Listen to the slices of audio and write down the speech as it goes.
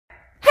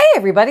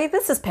everybody,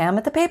 this is Pam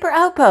at the Paper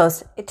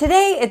Outpost.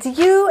 Today it's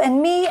you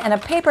and me and a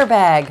paper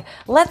bag.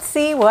 Let's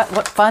see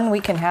what fun we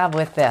can have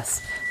with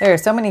this. There are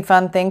so many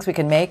fun things we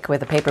can make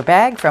with a paper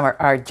bag from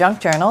our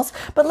junk journals,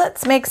 but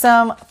let's make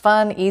some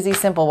fun, easy,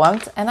 simple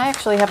ones. And I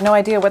actually have no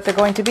idea what they're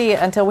going to be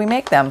until we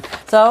make them.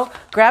 So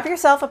grab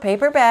yourself a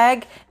paper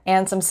bag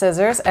and some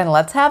scissors and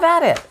let's have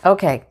at it.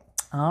 Okay.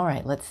 All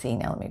right. Let's see.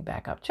 Now let me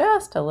back up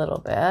just a little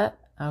bit.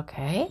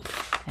 Okay.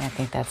 I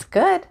think that's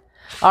good.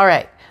 All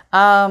right.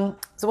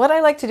 So what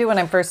I like to do when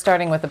I'm first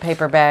starting with a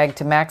paper bag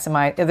to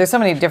maximize, there's so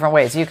many different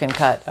ways. You can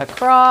cut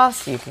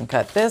across, you can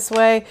cut this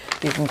way,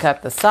 you can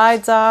cut the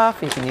sides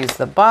off, you can use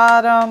the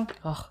bottom.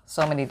 Oh,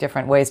 so many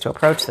different ways to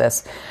approach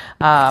this.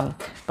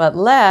 But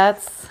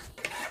let's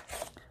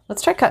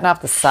try cutting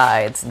off the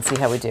sides and see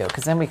how we do,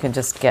 because then we can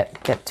just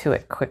get to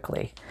it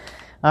quickly.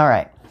 All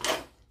right,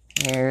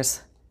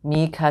 here's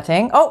me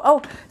cutting.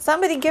 Oh,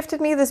 somebody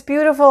gifted me this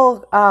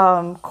beautiful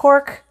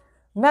cork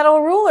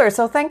metal ruler,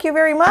 so thank you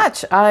very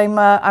much.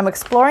 I'm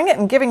exploring it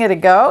and giving it a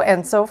go,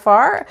 and so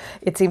far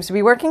it seems to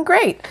be working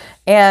great.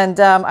 And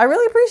I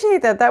really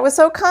appreciate that. That was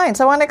so kind,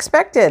 so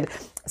unexpected.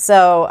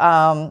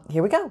 So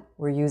here we go.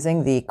 We're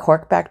using the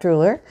cork-backed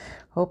ruler,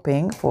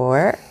 hoping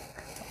for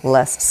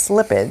less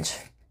slippage,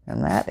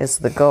 and that is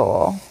the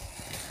goal.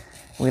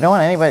 We don't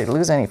want anybody to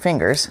lose any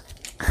fingers.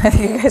 I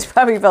think you guys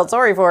probably felt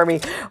sorry for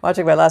me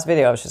watching my last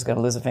video. She's going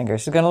to lose a finger.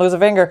 She's going to lose a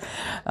finger.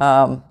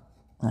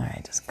 All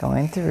right, just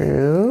going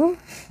through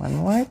one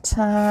more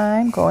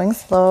time, going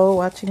slow,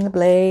 watching the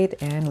blade,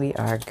 and we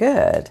are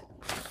good.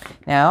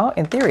 Now,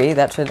 in theory,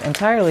 that should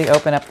entirely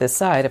open up this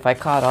side if I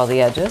caught all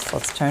the edges.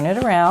 Let's turn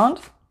it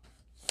around.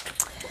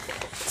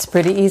 It's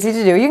pretty easy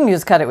to do. You can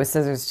just cut it with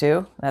scissors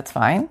too. That's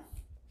fine.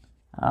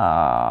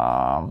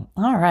 All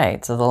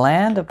right, so the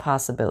land of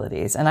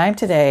possibilities. And I'm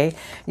today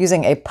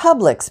using a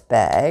Publix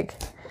bag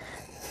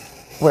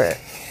where...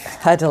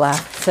 I had to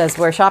laugh. It says,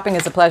 where shopping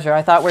is a pleasure.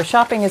 I thought where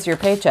shopping is your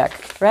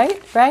paycheck.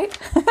 Right?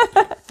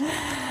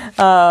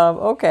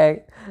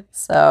 Okay.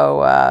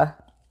 So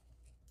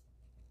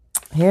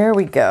here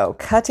we go.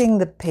 Cutting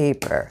the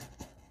paper.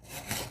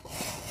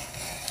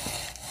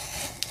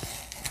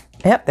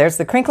 Yep, there's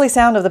the crinkly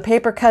sound of the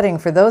paper cutting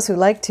for those who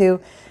like to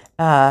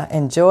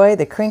enjoy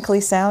the crinkly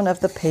sound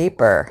of the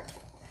paper.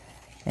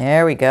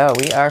 There we go.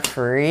 We are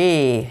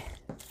free.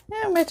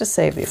 Yeah, I might just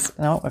save these.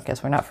 No, I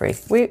guess we're not free.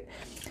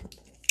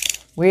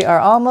 We are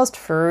almost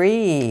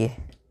free.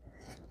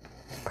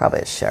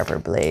 Probably a sharper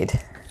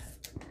blade.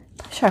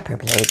 Sharper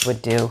blade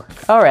would do.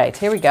 All right,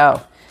 here we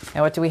go.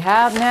 Now what do we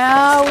have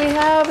now? We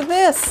have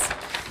this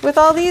with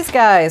all these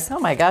guys. Oh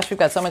my gosh, we've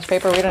got so much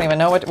paper we don't even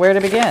know where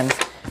to begin.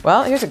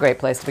 Well, here's a great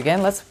place to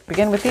begin. Let's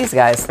begin with these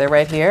guys. They're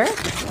right here.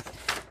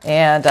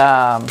 And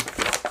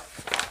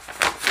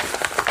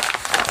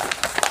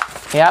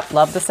yep,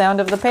 love the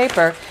sound of the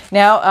paper.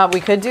 Now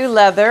we could do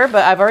leather,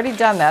 but I've already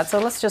done that. So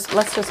let's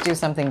just do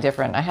something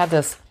different. I had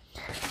this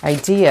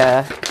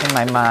idea in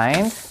my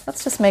mind.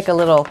 Let's just make a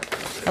little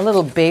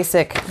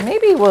basic.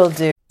 Maybe we'll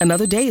do.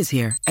 Another day is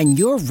here, and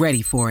you're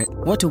ready for it.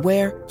 What to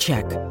wear?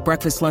 Check.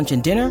 Breakfast, lunch,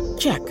 and dinner?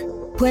 Check.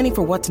 Planning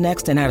for what's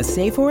next and how to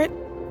save for it?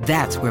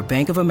 That's where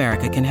Bank of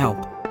America can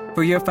help.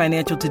 For your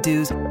financial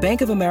to-dos, Bank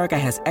of America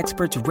has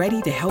experts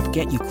ready to help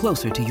get you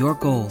closer to your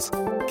goals.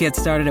 Get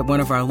started at one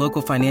of our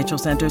local financial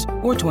centers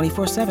or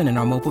 24/7 in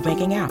our mobile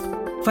banking app.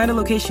 Find a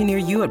location near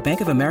you at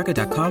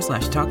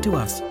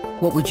bankofamerica.com/talktous.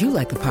 What would you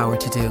like the power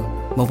to do?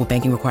 Mobile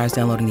banking requires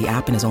downloading the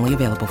app and is only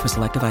available for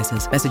select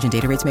devices. Message and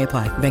data rates may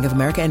apply. Bank of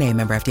America N.A.,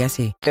 member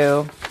FDIC.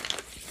 Do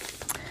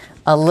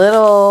a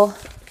little,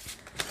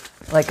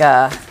 like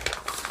a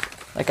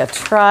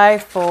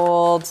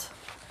tri-fold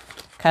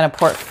kind of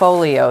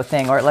portfolio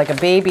thing, or like a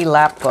baby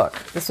lap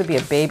book. This would be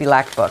a baby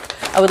lap book.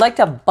 I would like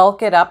to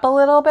bulk it up a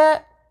little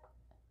bit.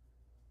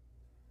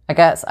 I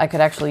guess I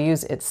could actually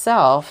use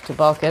itself to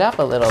bulk it up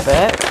a little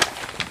bit,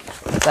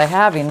 because I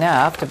have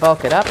enough to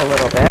bulk it up a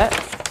little bit.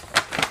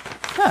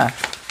 Huh.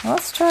 Well,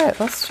 let's try it.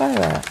 Let's try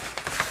that.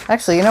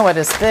 Actually, you know what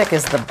is thick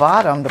is the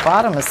bottom. The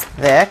bottom is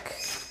thick.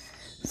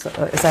 So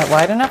is that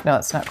wide enough? No,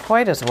 it's not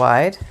quite as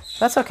wide.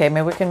 That's okay.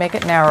 Maybe we can make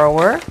it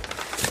narrower.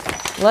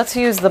 Let's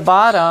use the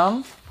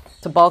bottom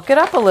to bulk it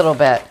up a little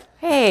bit.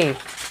 Hey,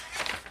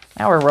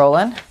 now we're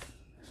rolling.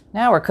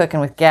 Now we're cooking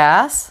with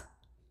gas.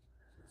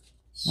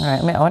 All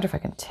right, I wonder if I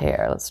can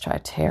tear. Let's try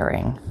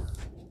tearing.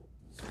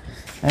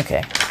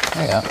 Okay,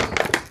 there we go.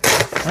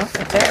 Oh,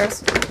 it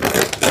tears.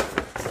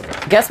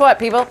 Guess what,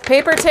 people?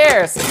 Paper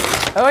tears.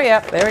 Oh, yeah,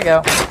 there we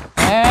go.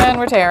 And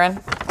we're tearing.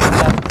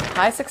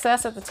 High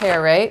success at the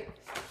tear rate.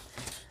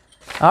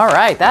 All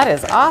right, that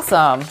is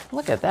awesome.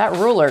 Look at that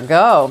ruler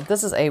go.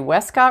 This is a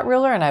Westcott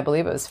ruler, and I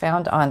believe it was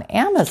found on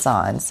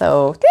Amazon.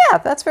 So, yeah,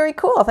 that's very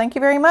cool. Thank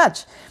you very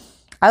much.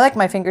 I like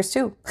my fingers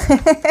too. All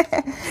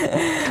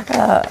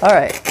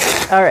right,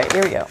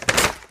 here we go.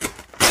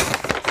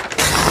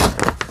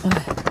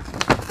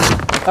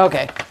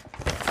 Okay.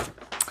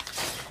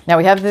 Now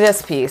we have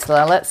this piece.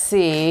 Now let's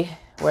see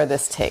where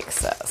this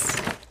takes us.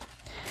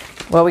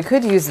 Well, we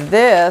could use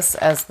this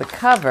as the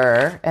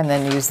cover and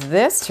then use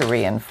this to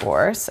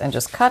reinforce and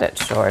just cut it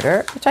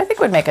shorter, which I think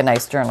would make a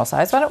nice journal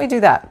size. Why don't we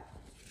do that?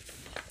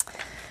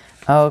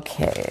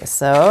 Okay,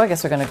 so I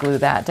guess we're going to glue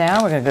that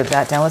down. We're going to glue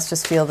that down. Let's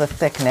just feel the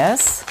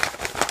thickness.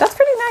 That's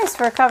pretty nice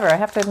for a cover, I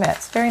have to admit.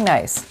 It's very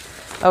nice.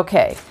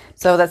 Okay,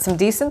 so that's some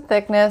decent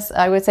thickness.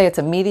 I would say it's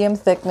a medium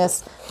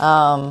thickness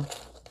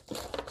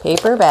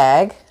paper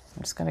bag.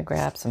 I'm just going to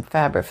grab some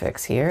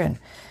Fabrifix here and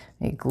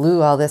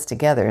glue all this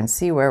together and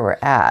see where we're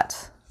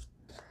at.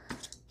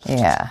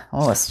 Yeah,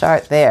 we'll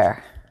start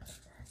there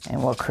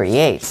and we'll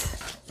create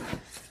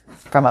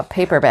from a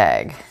paper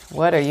bag.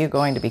 What are you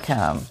going to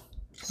become?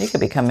 You could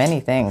become many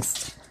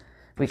things.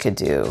 We could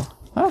do,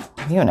 well,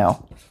 you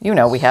know,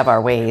 we have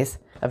our ways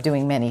of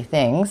doing many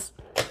things.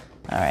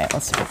 All right,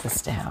 let's put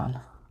this down.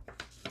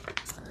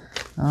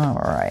 All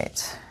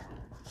right.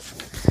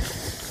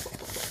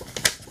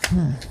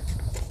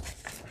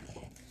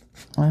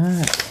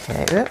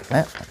 Okay,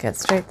 get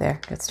straight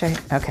there, get straight.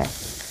 Okay,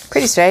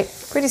 pretty straight.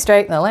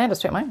 And the land is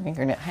straight. My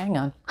fingernail, hang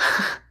on.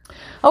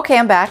 Okay,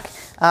 I'm back.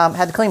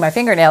 Had to clean my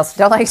fingernails.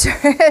 Don't like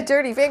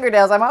dirty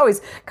fingernails. I'm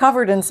always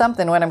covered in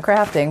something when I'm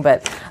crafting,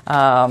 but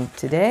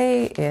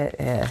today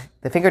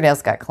the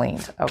fingernails got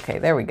cleaned. Okay,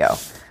 there we go.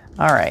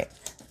 All right.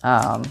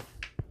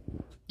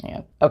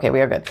 Yeah. Okay,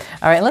 we are good.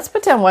 All right, let's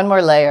put down one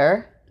more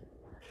layer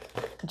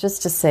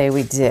just to say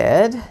we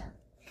did.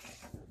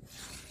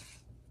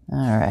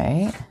 All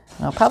right.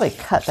 I'll probably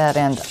cut that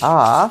end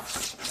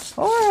off,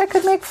 or I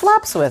could make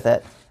flaps with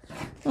it.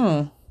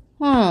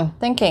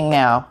 Thinking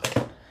now.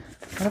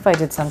 What if I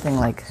did something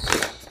like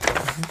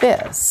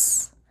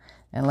this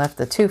and left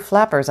the two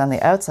flappers on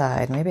the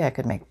outside? Maybe I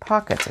could make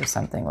pockets or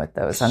something with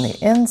those on the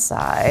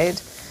inside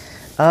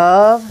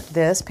of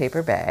this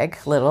paper bag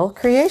little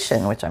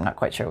creation, which I'm not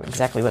quite sure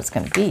exactly what it's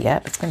going to be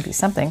yet, but it's going to be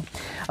something.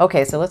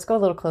 Okay, so let's go a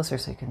little closer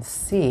so you can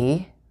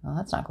see. Well,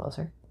 that's not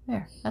closer.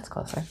 There, that's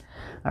closer.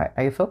 All right,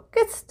 are you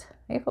focused?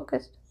 Are you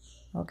focused?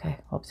 Okay,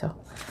 hope so.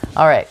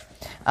 All right,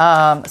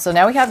 so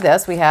now we have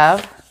this. We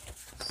have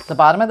the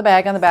bottom of the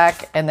bag on the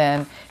back, and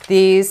then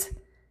these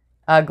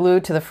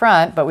glued to the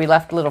front, but we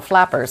left little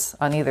flappers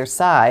on either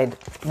side.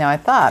 Now I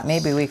thought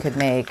maybe we could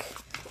make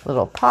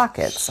little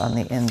pockets on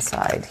the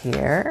inside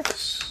here.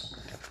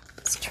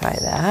 Let's try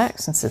that.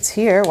 Since it's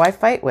here, why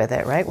fight with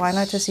it, right? Why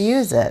not just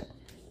use it?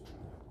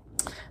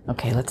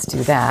 Okay, let's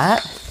do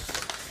that.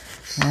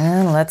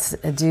 And let's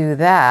do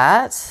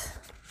that.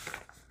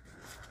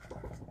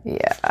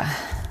 Yeah.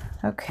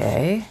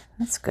 Okay,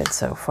 that's good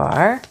so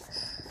far.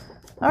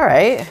 All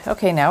right.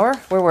 Okay, now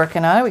we're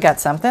working on it. We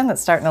got something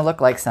that's starting to look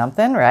like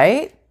something,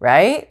 right?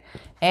 Right?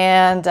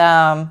 And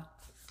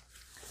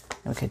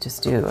we could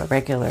just do a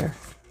regular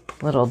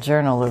little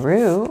journal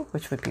LaRue,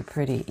 which would be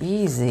pretty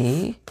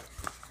easy.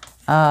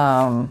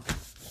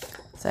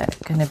 Is that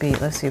going to be,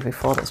 let's see if we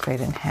fold it straight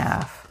in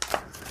half.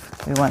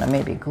 We want to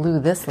maybe glue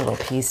this little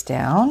piece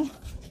down.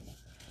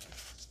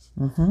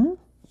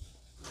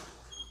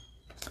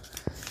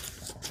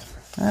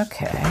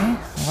 Okay,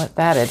 I'll let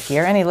that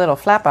adhere. Any little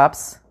flap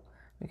ups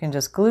we can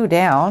just glue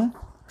down.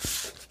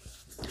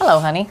 Hello,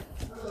 honey.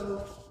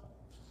 Hello.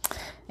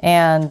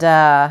 And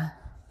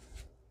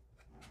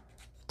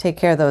take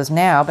care of those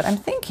now. But I'm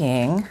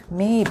thinking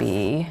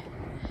maybe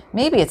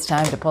it's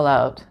time to pull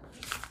out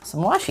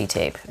some washi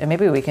tape. And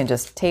maybe we can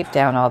just tape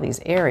down all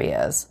these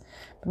areas.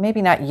 But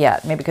maybe not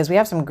yet. Maybe because we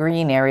have some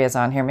green areas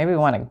on here. Maybe we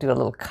want to do a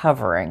little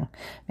covering.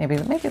 Maybe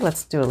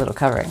let's do a little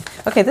covering.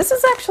 Okay, this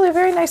is actually a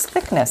very nice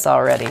thickness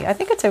already. I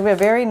think it's a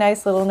very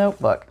nice little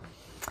notebook.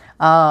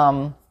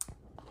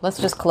 Let's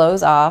just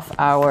close off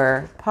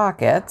our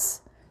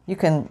pockets. You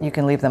can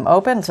leave them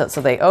open so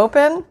they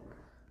open.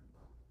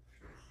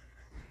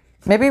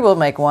 Maybe we'll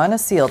make one a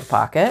sealed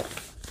pocket.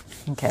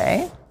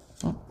 Okay.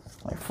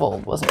 My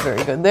fold wasn't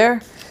very good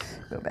there.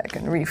 Go back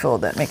and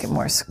refold that, make it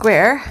more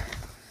square.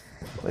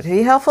 Would it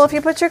be helpful if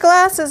you put your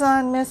glasses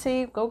on,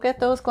 Missy? Go get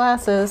those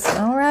glasses.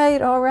 All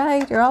right.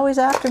 You're always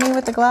after me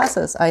with the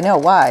glasses. I know.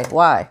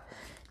 Why?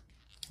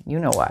 You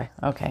know why.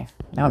 Okay.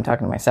 Now I'm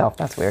talking to myself.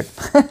 That's weird.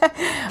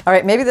 All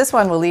right. Maybe this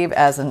one we'll leave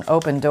as an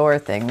open door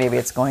thing. Maybe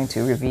it's going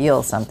to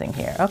reveal something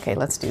here. Okay.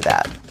 Let's do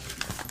that.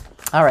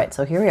 All right.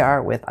 So here we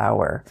are with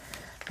our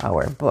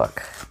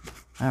book.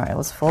 All right.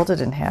 Let's fold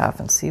it in half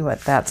and see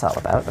what that's all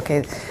about.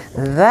 Okay.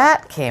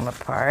 That came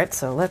apart.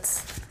 So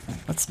let's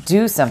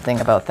do something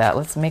about that.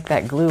 Let's make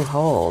that glue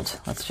hold.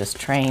 Let's just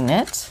train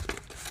it.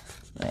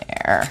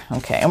 There.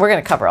 Okay. And we're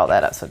going to cover all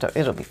that up, so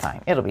it'll be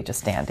fine. It'll be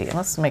just dandy. And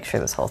let's make sure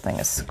this whole thing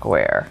is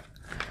square.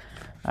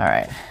 All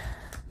right.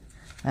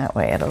 That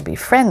way it'll be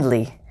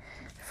friendly.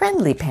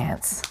 Friendly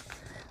pants.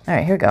 All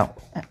right. Here we go.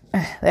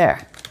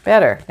 There.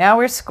 Better. Now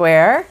we're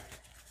square.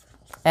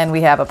 And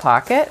we have a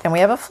pocket. And we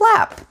have a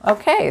flap.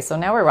 Okay. So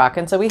now we're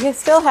rocking. So we have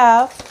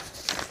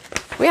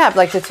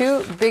like the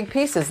two big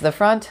pieces, the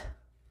front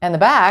and the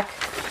back,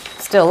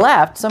 still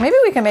left. So maybe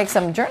we can make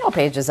some journal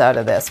pages out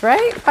of this,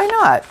 right? Why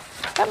not?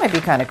 That might be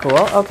kind of cool.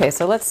 Okay,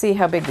 so let's see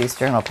how big these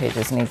journal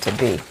pages need to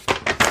be.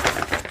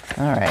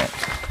 All right.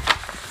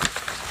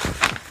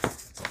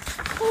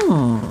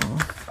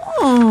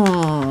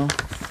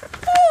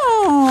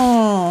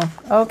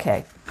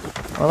 Okay.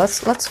 Well,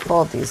 let's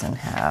fold these in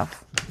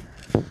half.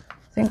 I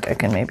think I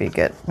can maybe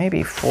get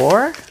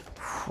four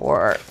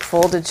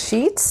folded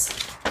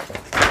sheets.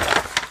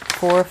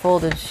 4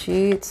 folded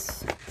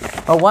sheets.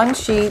 Oh, 1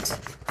 sheet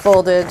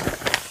folded,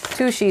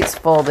 2 sheets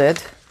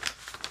folded.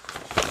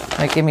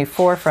 Might give me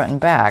 4 front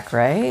and back,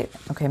 right?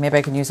 Okay, maybe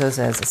I can use those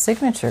as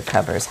signature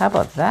covers. How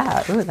about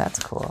that? Ooh, that's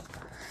cool.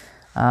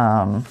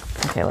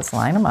 Okay, let's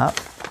line them up.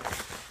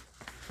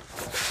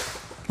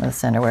 The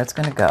center where it's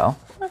going to go.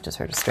 I just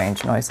heard a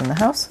strange noise in the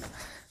house.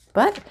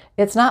 But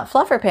it's not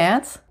Fluffer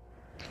Pants.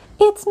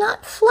 It's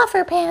not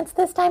Fluffer Pants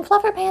this time.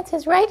 Fluffer Pants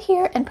is right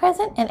here and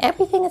present, and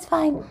everything is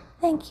fine.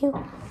 Thank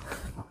you.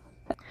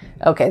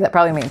 Okay, that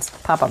probably means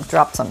Papa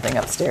dropped something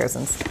upstairs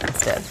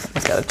instead.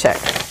 Just got to check.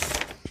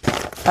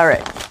 All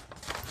right.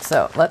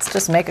 So let's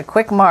just make a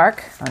quick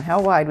mark on how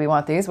wide we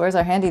want these. Where's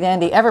our handy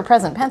dandy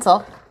ever-present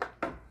pencil?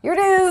 Here it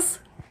is.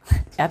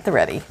 At the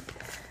ready.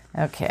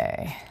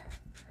 Okay.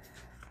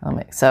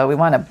 So we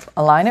want to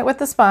align it with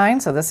the spine.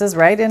 So this is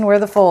right in where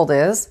the fold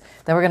is.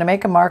 Then we're going to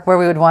make a mark where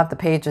we would want the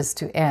pages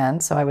to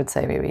end. So I would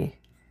say maybe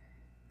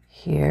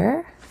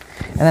here.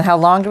 And then how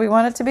long do we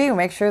want it to be? We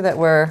make sure that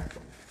we're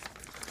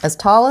as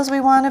tall as we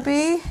want to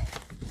be.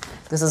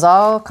 This is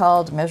all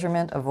called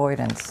measurement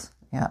avoidance.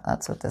 Yeah,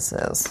 that's what this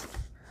is.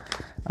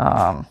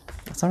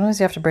 Sometimes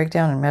you have to break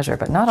down and measure,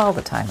 but not all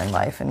the time in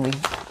life. And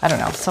I don't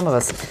know, some of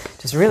us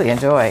just really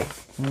enjoy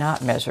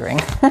not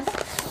measuring.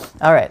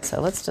 All right, so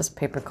let's just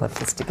paperclip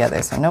this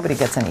together so nobody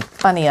gets any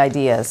funny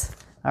ideas.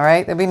 All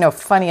right, there'll be no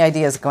funny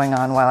ideas going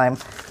on while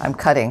I'm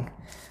cutting.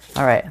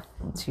 All right,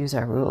 let's use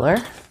our ruler.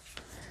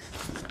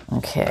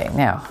 Okay,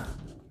 now,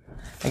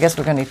 I guess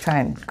we're going to try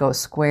and go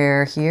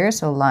square here.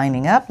 So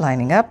lining up,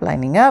 lining up,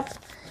 lining up.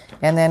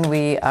 And then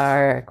we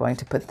are going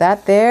to put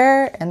that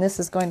there. And this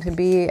is going to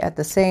be at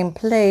the same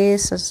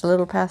place, just a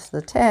little past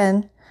the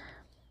 10.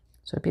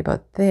 So it'd be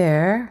about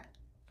there.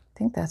 I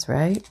think that's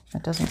right.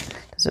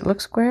 Does it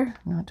look square?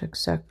 Not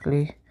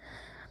exactly.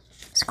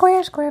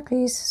 Square, square,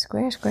 please.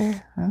 Square,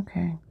 square.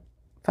 Okay.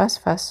 Fuss,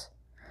 fuss.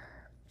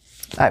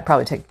 I'd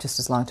probably take just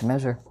as long to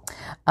measure.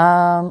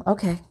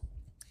 Okay.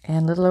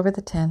 And a little over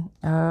the 10.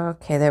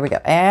 Okay, there we go.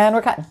 And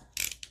we're cutting.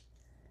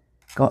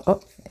 Go,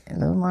 oh, a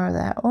little more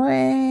that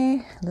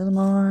way. A little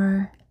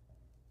more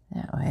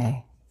that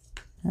way.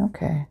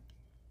 Okay.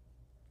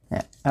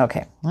 Yeah,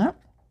 okay. Well,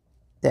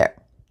 there.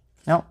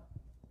 No,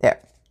 there.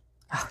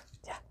 Oh,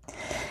 yeah.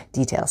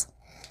 Details.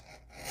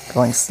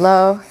 Going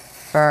slow,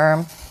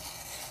 firm.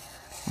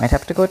 Might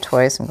have to go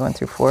twice. I'm going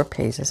through 4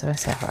 pages.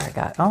 What how far I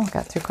got? Oh,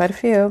 got through quite a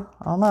few.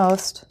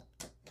 Almost.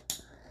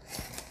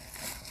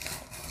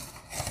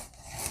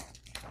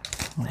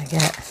 What I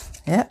get?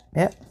 Yep.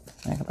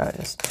 I can probably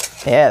just...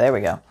 Yeah, there we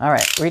go. All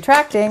right.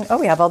 Retracting. Oh,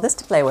 we have all this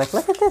to play with.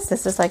 Look at this.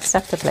 This is like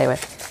stuff to play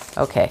with.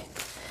 Okay.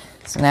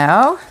 So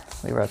now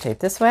we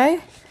rotate this way.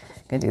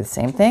 I'm going to do the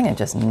same thing and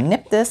just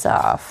nip this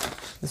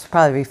off. This will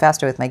probably be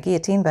faster with my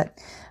guillotine, but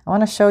I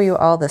want to show you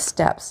all the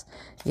steps.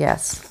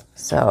 Yes.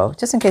 So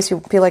just in case you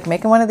feel like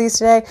making one of these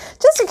today,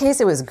 just in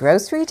case it was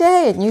grocery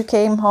day and you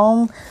came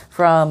home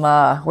from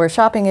where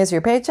shopping is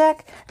your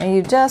paycheck and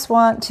you just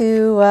want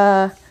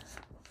to,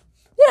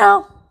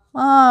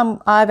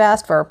 I've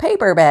asked for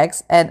paper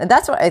bags, and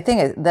that's what I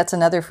think. That's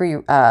another free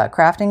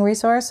crafting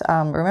resource.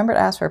 Remember to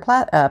ask for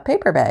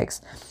paper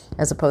bags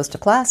as opposed to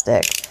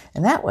plastic,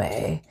 and that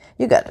way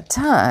you got a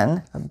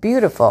ton of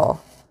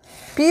beautiful,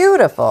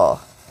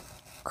 beautiful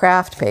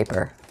craft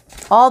paper,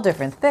 all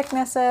different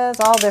thicknesses,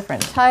 all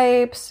different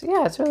types.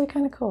 Yeah, it's really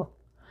kind of cool.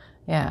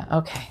 Yeah.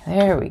 Okay.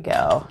 There we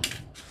go.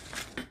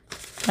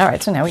 All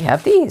right. So now we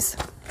have these.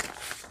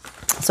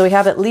 So we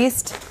have at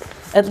least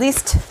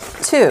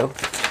 2.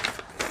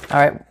 All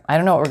right, I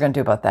don't know what we're going to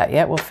do about that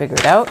yet. We'll figure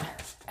it out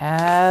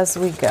as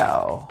we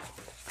go.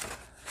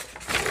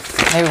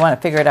 Maybe we want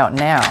to figure it out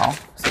now,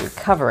 so we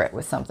cover it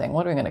with something.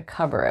 What are we going to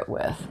cover it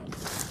with?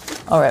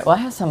 All right, well, I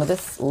have some of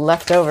this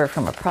left over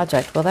from a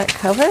project. Will that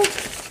cover?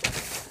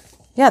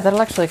 Yeah,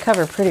 that'll actually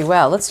cover pretty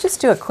well. Let's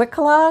just do a quick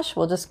collage.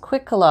 We'll just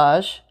quick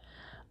collage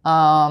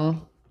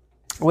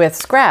with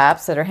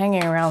scraps that are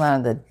hanging around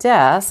on the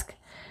desk.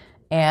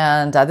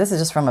 And this is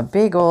just from a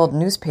big old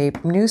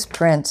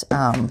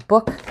newsprint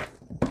book.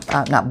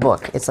 Not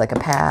book, it's like a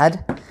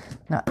pad.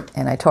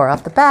 And I tore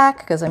off the back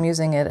because I'm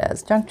using it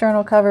as junk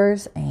journal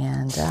covers.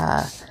 And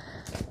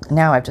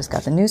now I've just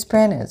got the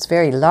newsprint, and it's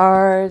very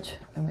large.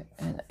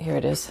 And here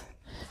it is.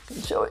 I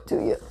can show it to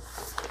you.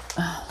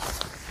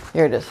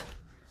 Here it is.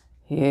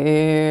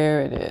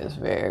 Here it is.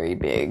 Very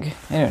big.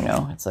 I don't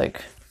know. It's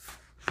like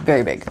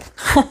very big.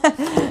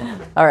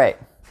 All right.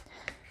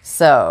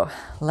 So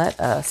let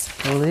us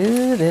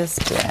glue this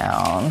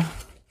down.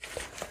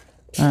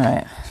 All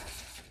right.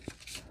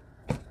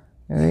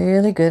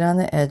 Really good on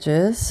the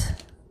edges.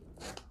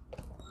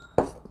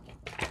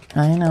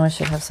 I know I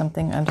should have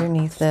something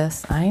underneath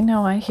this. I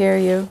know, I hear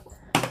you.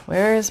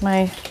 Where is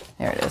my...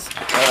 There it is.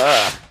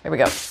 Here we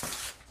go.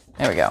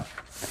 There we go.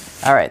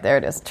 All right, there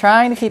it is.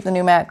 Trying to keep the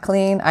new mat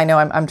clean. I know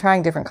I'm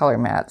trying different color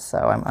mats, so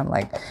I'm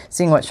like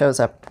seeing what shows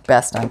up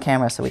best on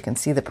camera so we can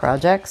see the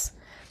projects.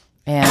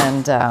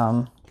 And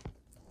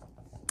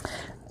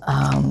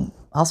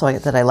Also,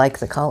 that I like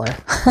the color.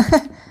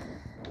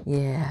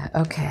 Yeah,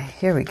 okay,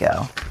 here we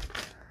go.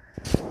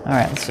 All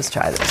right, let's just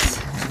try this.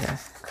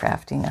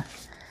 Crafting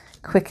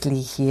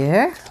quickly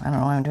here. I don't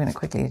know why I'm doing it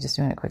quickly. I'm just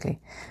doing it quickly.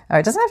 All right,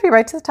 it doesn't have to be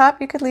right to the top.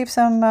 You could leave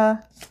some of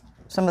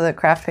the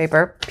craft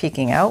paper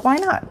peeking out. Why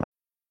not?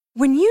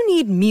 When you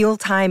need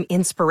mealtime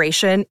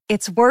inspiration,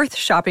 it's worth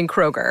shopping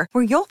Kroger,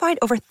 where you'll find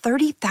over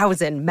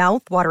 30,000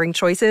 mouth-watering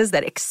choices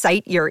that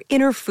excite your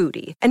inner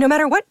foodie. And no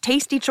matter what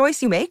tasty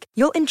choice you make,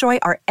 you'll enjoy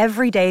our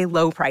everyday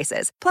low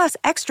prices, plus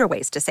extra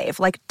ways to save,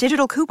 like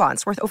digital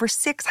coupons worth over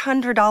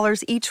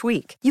 $600 each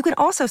week. You can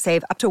also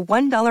save up to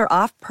 $1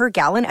 off per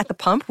gallon at the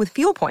pump with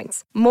fuel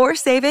points. More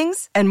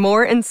savings and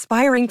more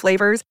inspiring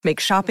flavors make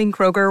shopping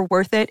Kroger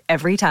worth it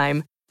every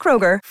time.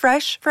 Kroger,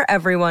 fresh for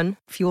everyone.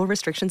 Fuel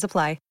restrictions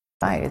apply.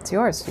 It's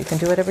yours. You can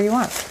do whatever you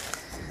want.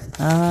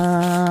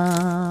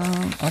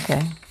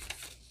 Okay.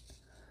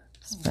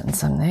 Just putting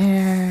some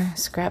there.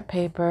 Scrap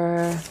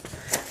paper.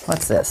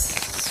 What's this?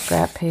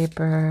 Scrap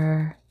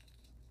paper.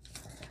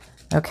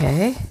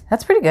 Okay.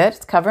 That's pretty good.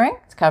 It's covering.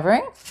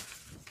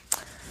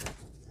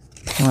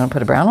 You want to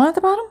put a brown one at the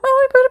bottom? Well,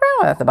 we put a brown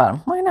one at the bottom.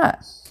 Why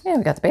not? Yeah,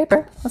 we got the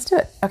paper. Let's do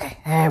it. Okay.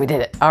 There, we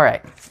did it. All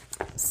right.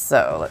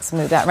 So let's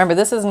move that. Remember,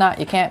 this is not,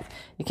 you can't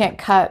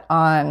cut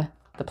on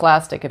the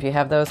plastic. If you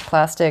have those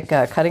plastic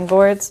cutting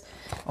boards,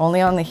 only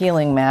on the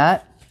healing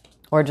mat,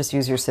 or just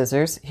use your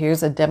scissors.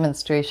 Here's a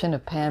demonstration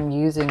of Pam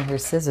using her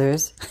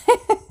scissors.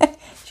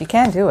 She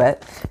can do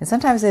it, and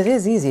sometimes it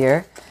is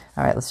easier.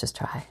 All right, let's just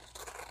try.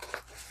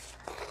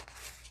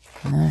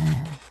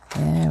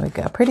 There we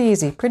go. Pretty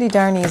easy, pretty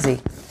darn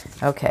easy.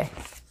 Okay,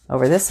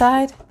 over this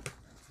side.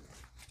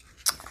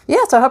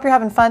 Yeah, so I hope you're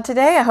having fun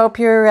today. I hope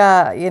you're,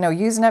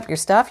 using up your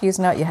stuff,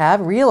 using what you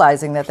have,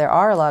 realizing that there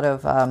are a lot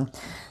of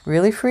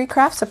really free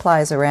craft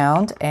supplies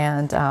around,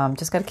 and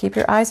just got to keep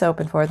your eyes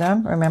open for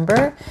them.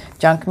 Remember,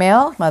 junk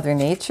mail, Mother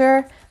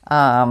Nature,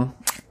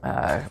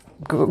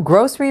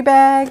 grocery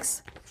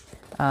bags,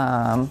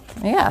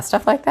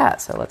 stuff like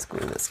that. So let's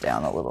glue this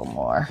down a little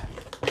more.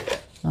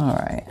 All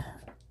right.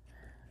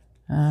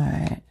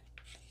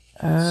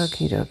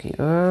 Okie dokie,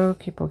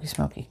 okie pokey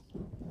smoky.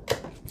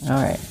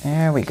 All right,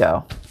 there we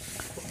go.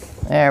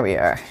 There we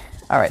are.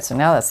 All right, so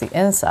now that's the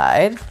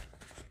inside.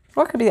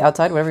 Or it could be the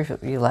outside, whatever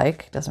you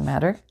like. Doesn't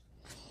matter.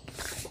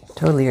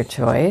 Totally your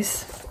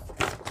choice.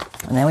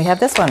 And then we have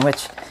this one,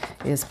 which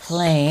is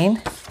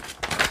plain.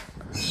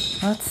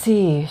 Let's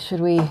see. Should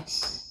we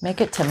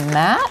make it to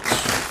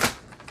match?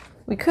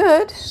 We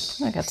could.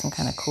 I got some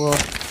kind of cool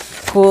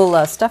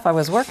stuff I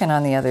was working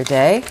on the other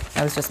day.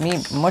 That was just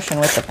me mushing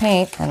with the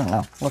paint. I don't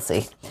know. We'll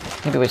see.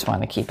 Maybe we just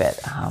want to keep it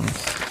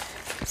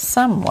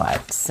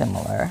somewhat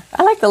similar.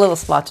 I like the little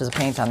splotches of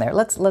paint on there.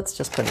 Let's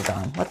just put it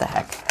on. What the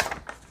heck?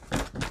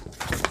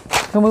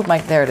 Who moved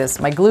there it is.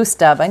 My glue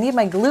stub. I need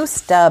my glue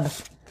stub.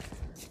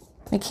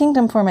 My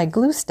kingdom for my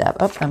glue stub.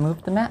 Oh, I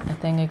moved the mat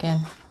thing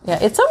again. Yeah,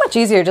 it's so much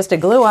easier just to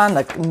glue on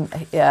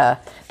the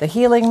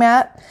healing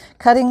mat,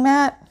 cutting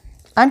mat.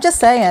 I'm just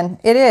saying,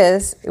 it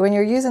is. When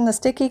you're using the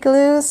sticky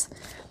glues,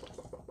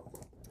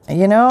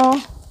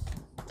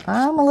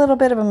 I'm a little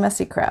bit of a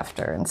messy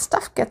crafter, and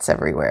stuff gets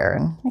everywhere,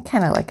 and I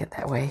kind of like it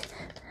that way.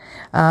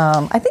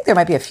 I think there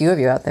might be a few of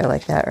you out there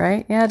like that,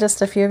 right? Yeah,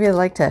 just a few of you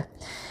like to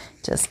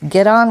just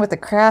get on with the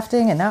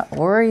crafting and not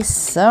worry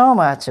so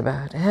much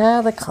about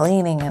the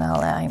cleaning and all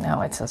that. I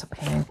know, it's such a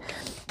pain.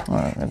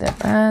 Got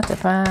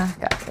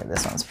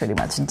this one's pretty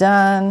much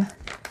done.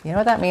 You know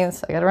what that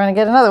means? I gotta run and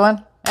get another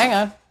one. Hang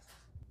on.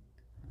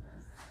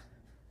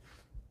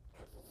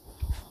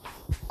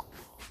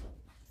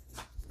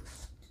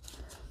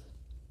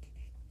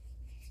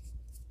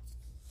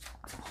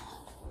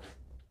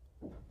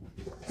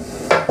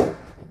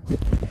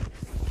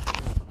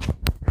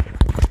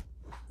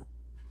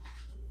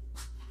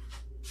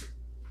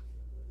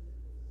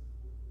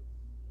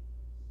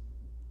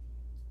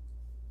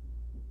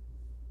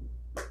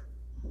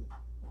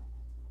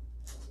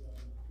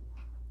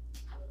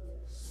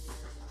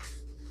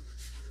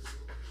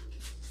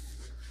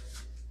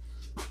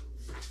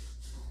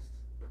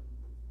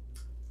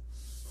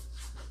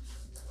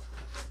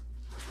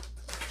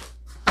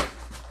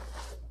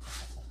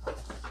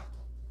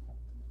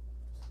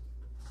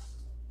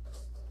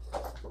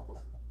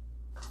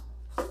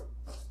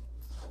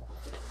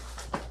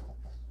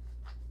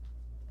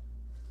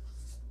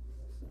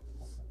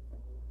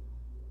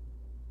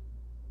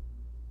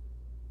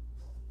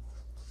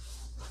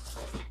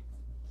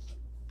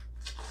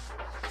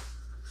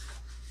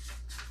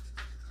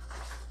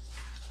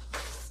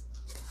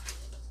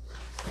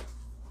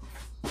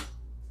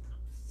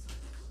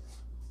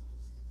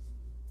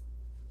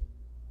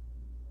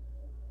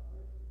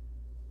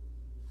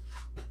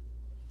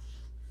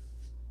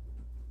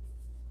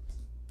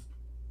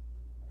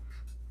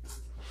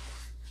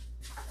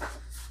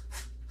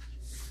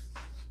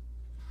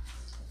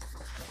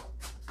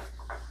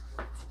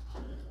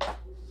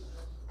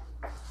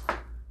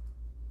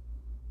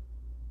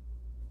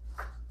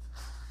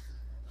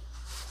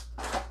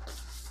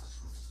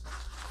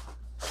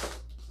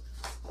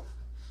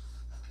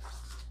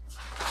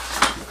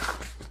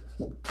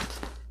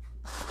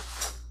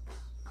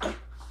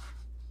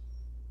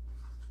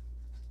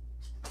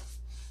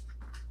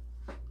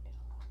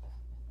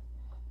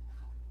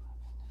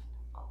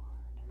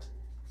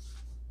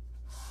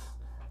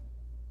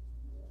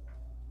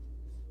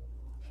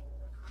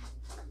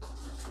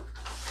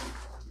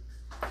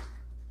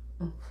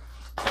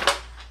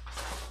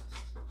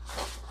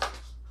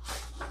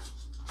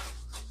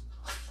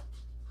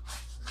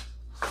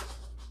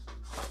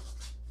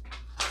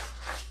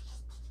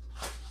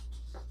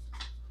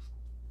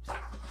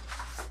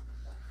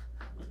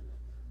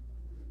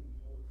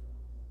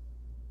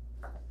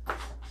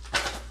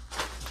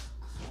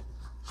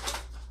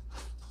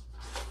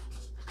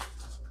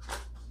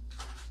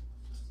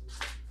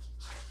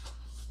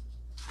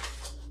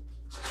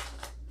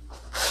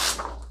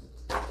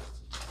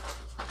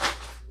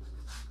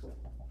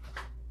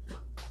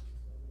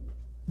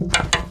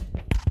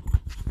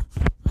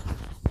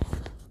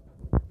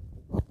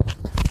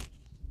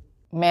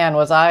 Man,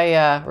 was I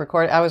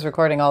I was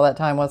recording all that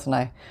time, wasn't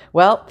I?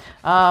 Well,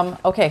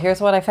 okay,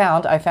 here's what I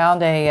found. I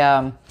found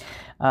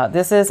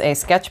this is a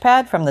sketch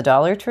pad from the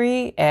Dollar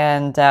Tree,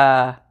 and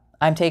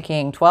I'm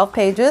taking 12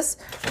 pages.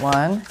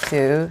 1,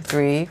 2,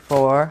 3,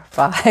 4,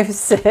 5,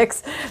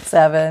 6,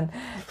 7,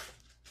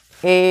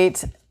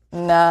 8,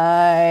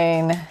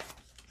 9,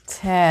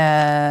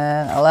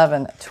 10,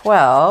 11,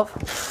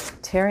 12.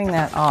 Tearing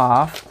that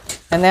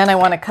off. And then I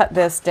want to cut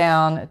this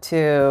down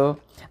to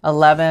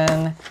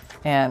 11¼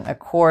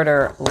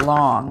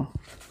 long.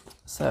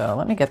 So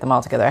let me get them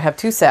all together. I have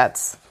 2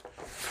 sets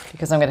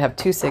because I'm going to have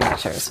 2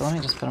 signatures. So let me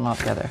just put them all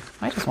together.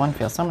 Why does one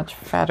feel so much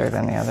fatter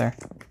than the other?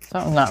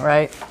 Something's not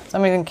right.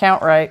 Somebody didn't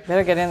count right.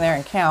 Better get in there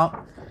and count.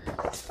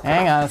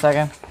 Hang on a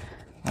second.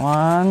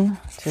 1,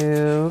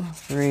 2,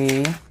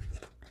 3,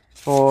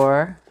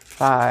 4,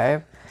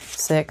 5,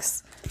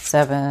 6,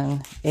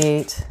 7,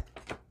 8.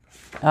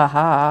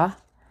 Aha.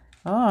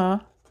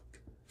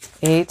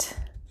 8,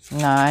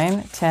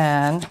 9,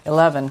 10,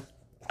 11.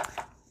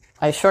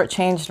 I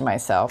shortchanged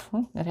myself.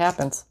 It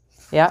happens.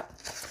 Yeah.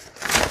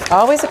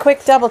 Always a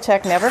quick double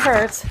check. Never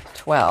hurts.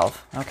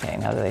 12. Okay,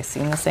 now do they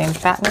seem the same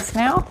fatness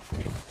now?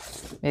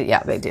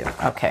 Yeah, they do.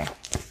 Okay.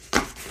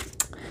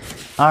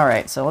 All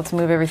right, so let's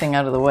move everything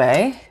out of the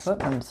way.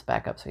 Whoop, let me just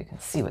back up so you can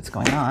see what's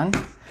going on.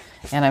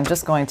 And I'm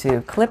just going to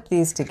clip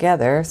these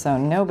together so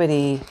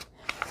nobody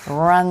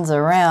runs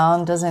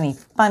around, does any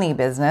funny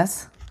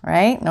business,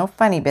 right? No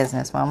funny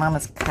business while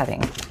Mama's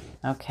cutting.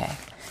 Okay,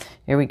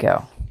 here we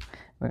go.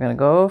 We're going to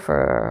go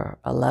for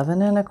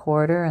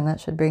 11¼ and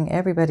that should bring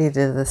everybody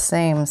to the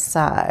same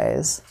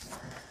size.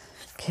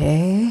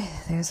 Okay,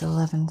 there's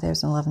 11,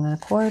 there's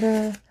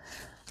 11¼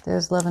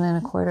 There's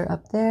 11¼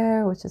 up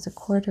there, which is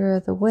 1/4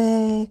 of the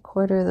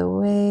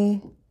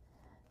way,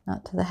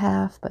 not to the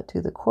half, but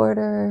to the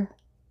 1/4.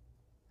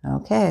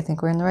 Okay, I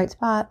think we're in the right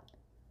spot.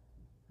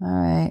 All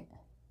right.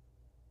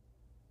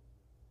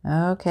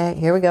 Okay,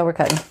 here we go, we're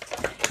cutting.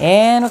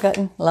 And we're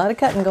cutting, a lot of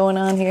cutting going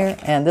on here.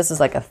 And this is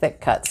like a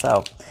thick cut,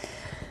 so.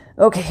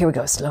 Okay, here we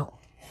go, slow.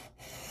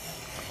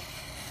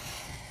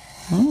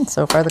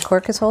 So far the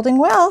cork is holding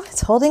well,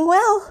 it's holding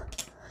well.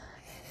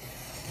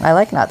 I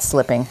like not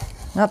slipping.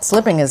 Not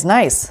slipping is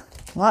nice.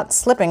 Not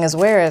slipping is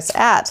where it's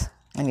at.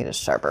 I need a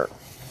sharper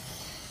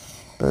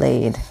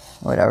blade.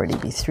 Would already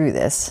be through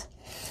this.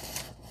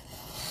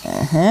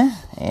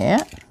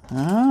 Yeah.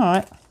 All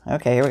right.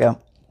 Okay, here we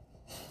go.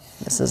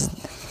 This is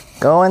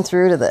going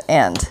through to the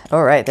end.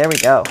 All right, there we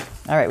go.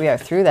 All right, we are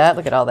through that.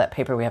 Look at all that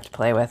paper we have to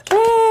play with.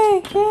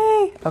 Yay,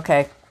 yay.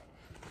 Okay.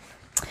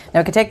 Now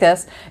we can take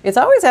this. It's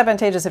always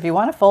advantageous if you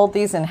want to fold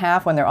these in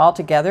half when they're all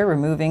together,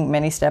 removing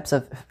many steps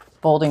of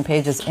folding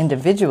pages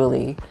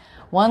individually.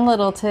 One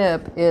little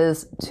tip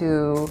is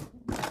to,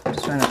 I'm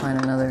just trying to find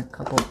another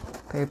couple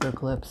paper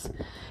clips.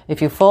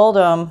 If you fold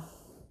them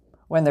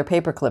when they're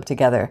paper clipped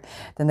together,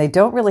 then they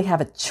don't really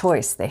have a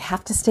choice. They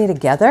have to stay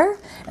together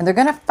and they're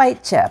going to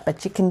fight you,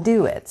 but you can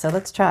do it. So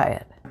let's try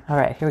it. All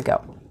right, here we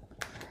go.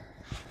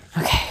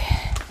 Okay.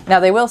 Now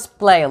they will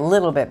splay a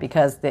little bit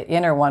because the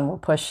inner one will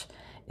push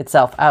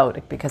itself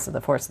out because of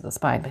the force of the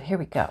spine. But here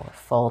we go. We're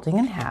folding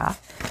in half,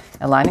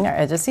 aligning our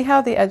edges. See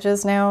how the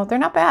edges now, they're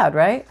not bad,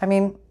 right? I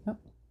mean,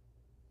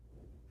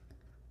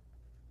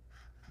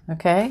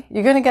 okay,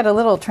 you're going to get a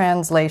little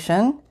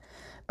translation,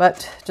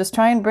 but just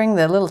try and bring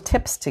the little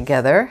tips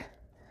together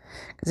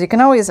because you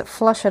can always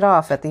flush it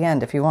off at the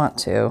end if you want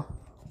to.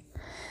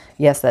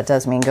 Yes, that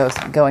does mean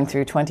going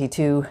through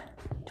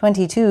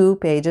 22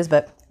 pages,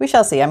 but we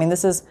shall see. I mean,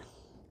 this is,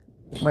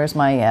 where's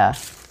my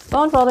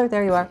bone folder?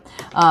 There you are.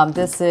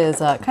 This is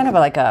kind of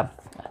like a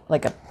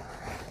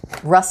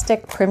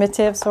rustic,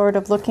 primitive sort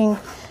of looking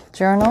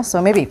journal.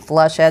 So maybe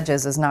flush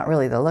edges is not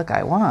really the look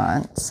I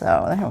want.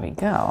 So there we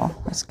go.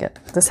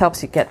 This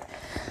helps you get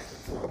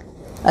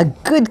a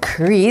good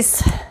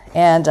crease.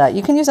 And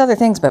you can use other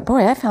things, but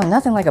boy, I found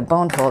nothing like a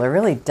bone folder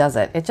really does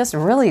it. It just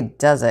really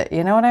does it.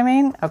 You know what I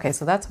mean? Okay,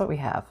 so that's what we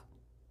have.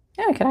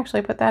 Yeah, I could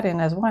actually put that in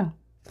as one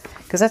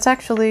because that's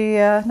actually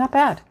not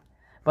bad.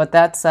 But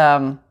that's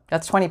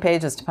 20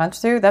 pages to punch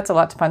through. That's a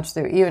lot to punch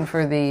through, even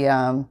for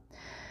the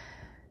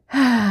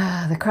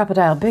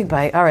Crocodile Big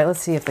Bite. All right,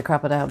 let's see if the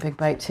Crocodile Big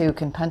Bite 2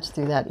 can punch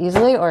through that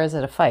easily, or is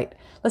it a fight?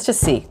 Let's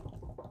just see.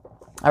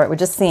 All right, we're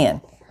just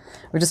seeing.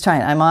 We're just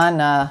trying. I'm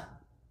on,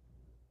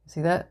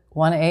 see that?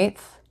 1/8.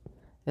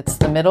 It's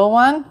the middle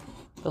one,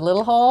 the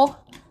little hole.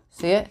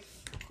 See it?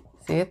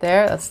 See it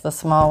there? That's the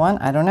small one.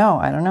 I don't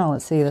know.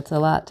 Let's see. That's a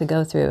lot to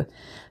go through.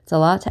 It's a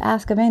lot to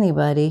ask of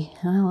anybody.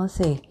 Let's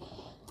see.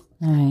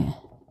 All right.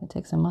 It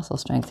takes some muscle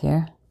strength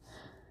here.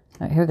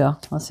 All right, here we go.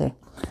 Let's see.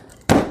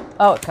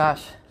 Oh,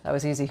 gosh. That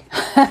was easy.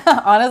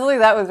 Honestly,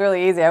 that was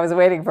really easy. I was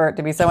waiting for it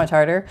to be so much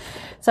harder.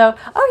 So,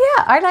 oh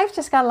yeah, our life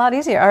just got a lot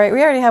easier. All right,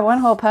 we already have one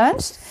hole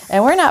punched,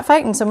 and we're not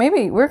fighting. So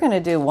maybe we're going to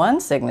do one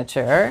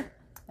signature,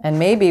 and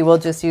maybe we'll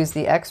just use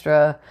the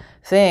extra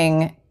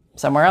thing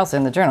somewhere else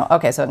in the journal.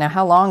 Okay, so now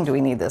how long do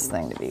we need this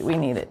thing to be? We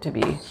need it to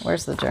be,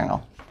 where's the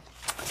journal?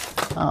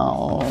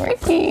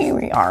 Alrighty,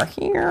 we are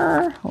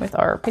here with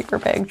our paper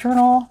bag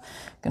journal.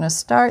 Going to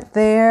start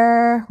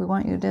there. We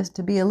want you just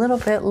to be a little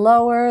bit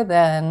lower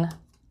than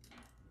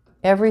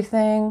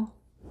everything.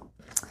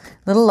 A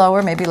little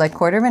lower, maybe like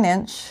 1/4 of an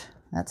inch.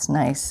 That's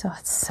nice. Oh,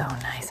 it's so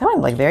nice. Oh,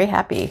 I'm like very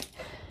happy.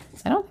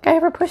 I don't think I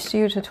ever pushed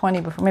you to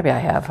 20 before. Maybe I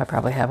have. I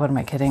probably have. What am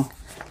I kidding?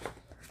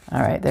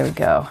 All right, there we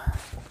go.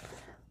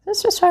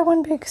 Let's just try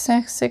one big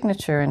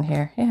signature in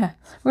here. Yeah,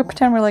 we'll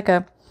pretend we're like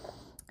a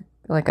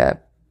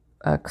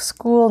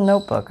school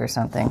notebook or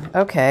something.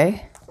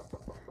 Okay,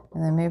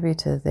 and then maybe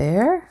to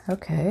there.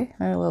 Okay,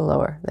 a little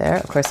lower there.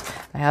 Of course,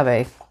 I have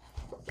a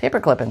paper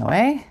clip in the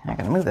way. I'm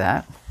gonna move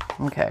that.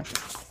 Okay,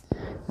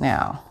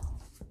 now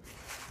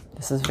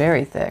this is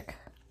very thick.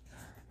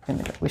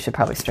 We should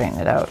probably straighten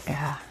it out.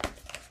 Yeah.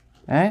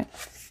 All right.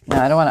 No,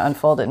 I don't want to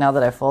unfold it now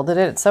that I've folded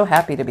it. It's so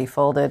happy to be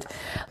folded.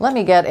 Let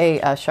me get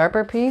a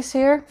sharper piece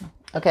here.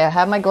 Okay, I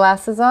have my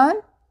glasses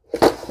on.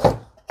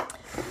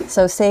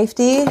 So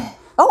safety.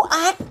 Oh,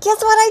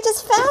 guess what I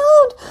just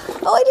found?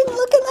 Oh, I didn't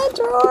look in that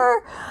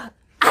drawer.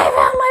 I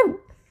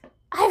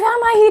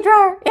found my heat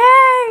drawer.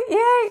 Yay,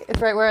 yay.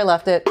 It's right where I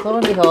left it. Lo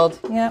and behold.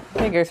 Yeah,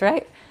 figures,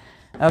 right?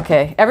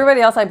 Okay,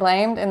 everybody else I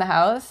blamed in the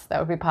house, that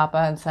would be Papa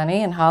and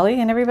Sunny and Holly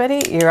and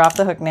everybody. You're off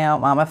the hook now.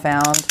 Mama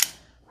found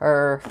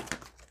her...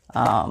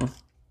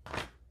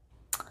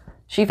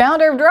 she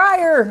found her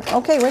dryer.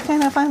 Okay, where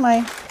can I find my...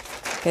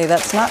 Okay,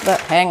 that's not the...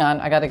 Hang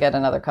on, I got to get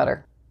another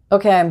cutter.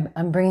 Okay,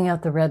 I'm bringing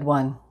out the red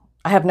one.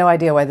 I have no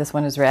idea why this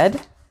one is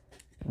red.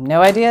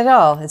 No idea at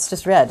all. It's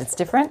just red. It's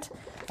different.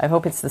 I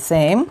hope it's the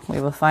same.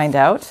 We will find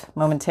out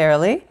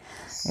momentarily.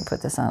 Let me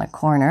put this on a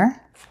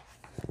corner.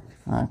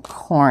 On a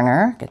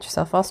corner. Get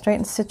yourself all straight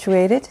and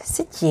situated.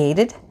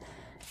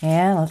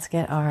 And let's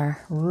get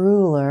our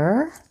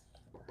ruler.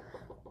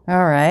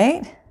 All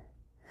right.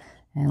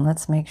 And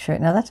let's make sure,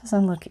 now that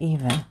doesn't look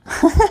even.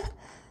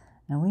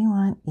 And we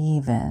want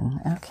even.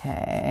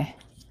 Okay.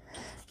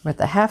 We're at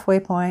the halfway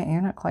point.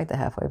 You're not quite the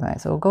halfway point.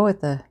 So we'll go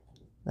with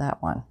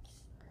that one.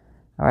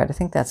 All right, I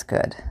think that's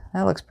good.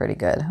 That looks pretty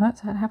good.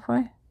 What's that,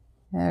 halfway?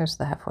 There's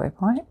the halfway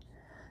point.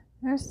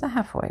 There's the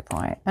halfway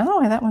point. I don't know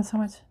why that one's so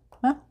much.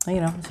 Well,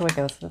 you know, that's the way it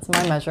goes. That's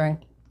my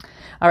measuring.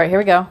 All right, here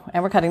we go.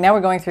 And we're cutting. Now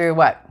we're going through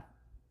what?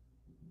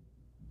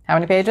 How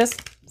many pages?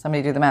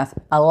 Somebody do the math.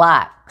 A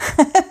lot.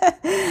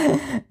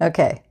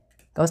 Okay,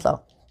 go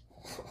slow.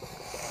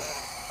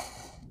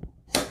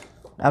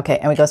 Okay,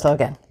 and we go slow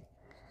again.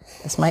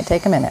 This might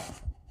take a minute.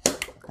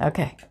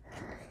 Okay.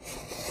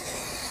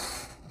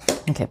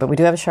 Okay, but we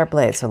do have a sharp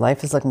blade, so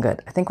life is looking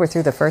good. I think we're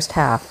through the first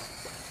half.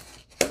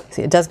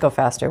 See, it does go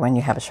faster when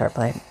you have a sharp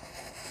blade.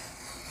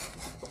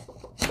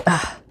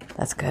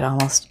 That's good,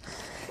 almost.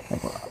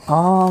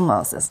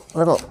 Almost. This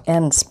little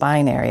end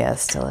spine area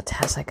is still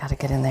attached. I gotta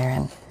get in there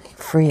and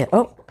free it.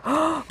 Oh,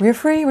 we're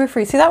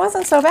free. See, that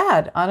wasn't so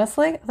bad,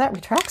 honestly. That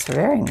retracts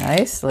very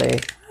nicely.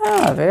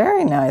 Oh,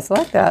 very nice. I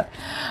like that.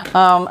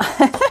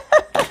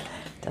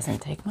 Doesn't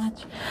take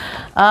much.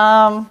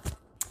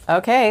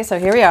 Okay, so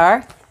here we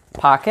are.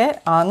 Pocket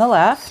on the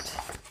left.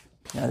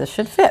 Now this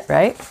should fit,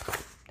 right?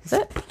 Is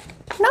it?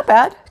 Not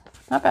bad.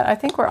 Not bad. I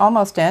think we're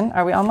almost in.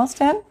 Are we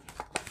almost in?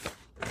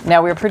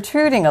 Now we're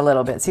protruding a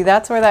little bit. See,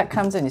 that's where that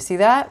comes in. You see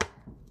that?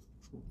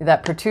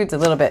 That protrudes a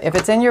little bit. If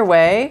it's in your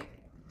way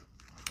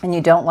and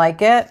you don't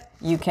like it,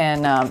 you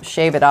can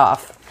shave it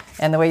off.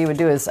 And the way you would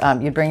do is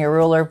you'd bring your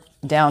ruler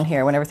down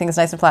here when everything is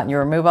nice and flat and you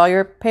remove all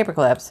your paper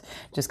clips.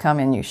 Just come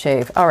in, you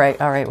shave. All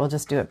right. We'll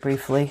just do it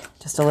briefly,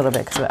 just a little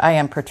bit, because I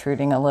am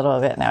protruding a little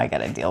bit. Now I got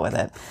to deal with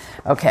it.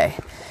 Okay.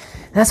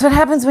 That's what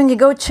happens when you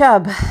go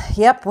chub.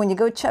 Yep, when you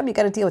go chub, you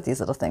got to deal with these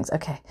little things.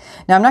 Okay.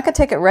 Now I'm not going to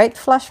take it right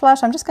flush.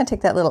 I'm just going to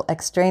take that little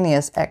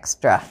extraneous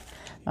extra.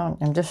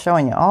 I'm just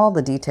showing you all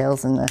the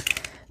details and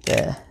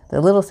the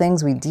little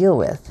things we deal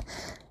with.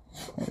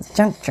 It's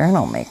junk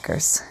journal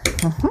makers.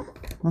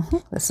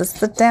 This is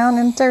the down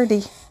and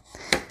dirty.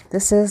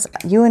 This is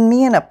you and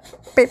me in a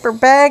paper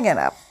bag and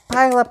a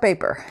pile of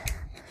paper.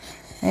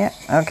 Yeah,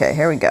 okay,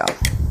 here we go.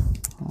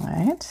 All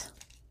right.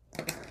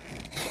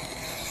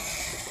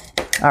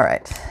 All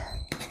right.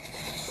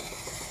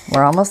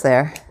 We're almost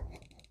there.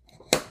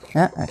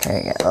 Yeah,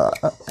 okay, get a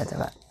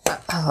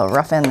little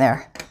rough in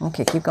there.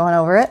 Okay, keep going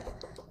over it.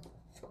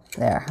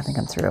 There, I think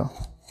I'm through.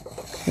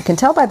 You can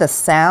tell by the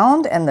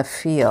sound and the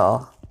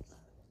feel.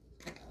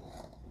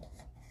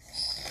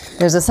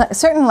 There's a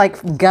certain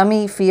like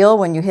gummy feel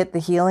when you hit the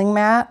healing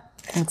mat.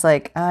 It's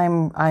like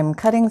I'm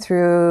cutting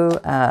through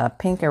a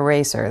pink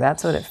eraser.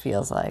 That's what it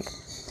feels like.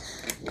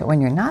 But when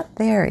you're not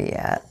there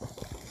yet,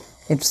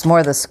 it's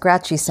more the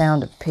scratchy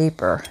sound of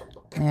paper.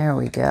 There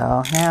we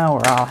go. Now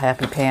we're all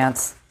happy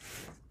pants.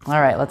 All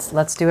right,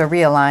 let's do a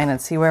realign and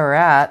see where we're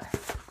at.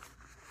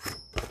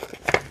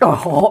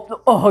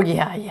 Oh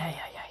yeah.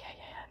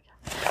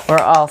 We're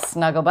all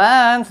snuggle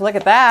buns. Look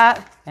at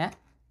that.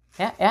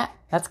 Yeah.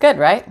 That's good,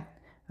 right?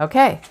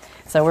 Okay,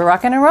 so we're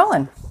rocking and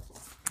rolling.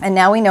 And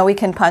now we know we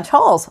can punch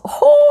holes.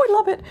 Oh, I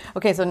love it.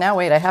 Okay, so now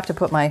wait, I have to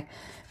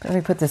let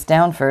me put this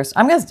down first.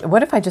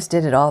 What if I just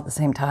did it all at the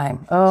same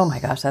time? Oh my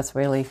gosh, that's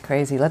really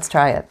crazy. Let's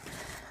try it.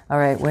 All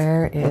right,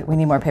 we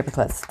need more paper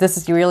clips.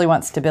 You really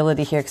want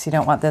stability here because you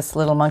don't want this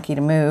little monkey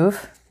to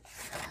move.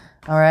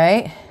 All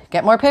right,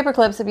 get more paper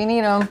clips if you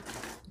need them.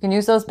 You can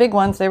use those big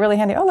ones. They're really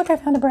handy. Oh, look, I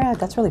found a brad.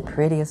 That's really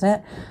pretty, isn't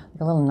it?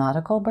 Like a little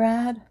nautical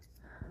brad.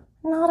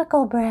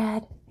 Nautical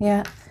brad.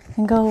 Yeah, you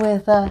can go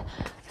with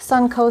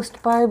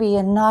Suncoast Barbie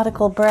and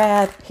nautical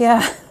brad.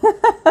 Yeah.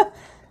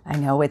 I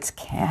know it's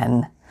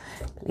Ken.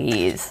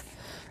 Please.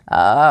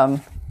 All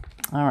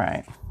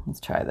right, let's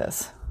try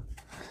this.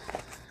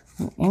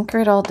 Anchor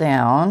it all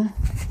down.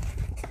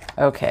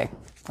 Okay,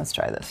 let's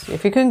try this.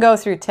 If you can go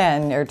through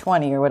 10 or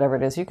 20 or whatever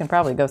it is, you can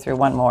probably go through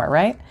one more,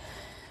 right?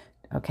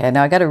 Okay,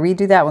 now I got to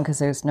redo that one because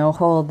there's no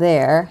hole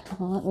there.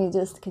 Well, let me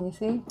just, can you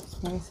see?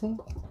 Let me see.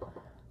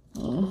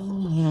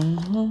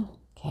 Mm-hmm.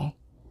 Okay.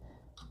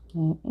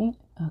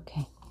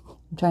 Okay.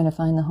 I'm trying to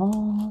find the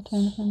hole,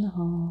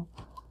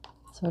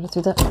 Sort of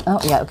through the, oh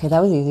yeah, okay, that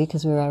was easy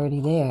because we were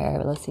already there.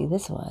 But let's see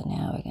this one.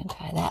 Now we're going to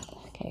try that.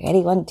 Okay, ready?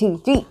 1, 2,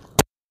 3. That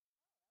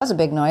was a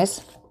big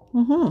noise.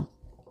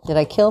 Did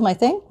I kill my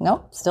thing?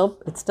 Nope,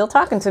 it's still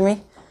talking to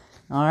me.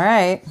 All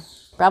right.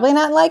 Probably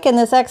not liking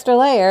this extra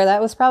layer. That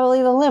was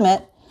probably the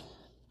limit.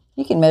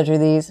 You can measure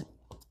these.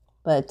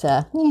 But,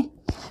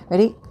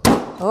 ready?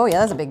 Oh, yeah,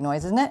 that's a big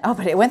noise, isn't it? Oh,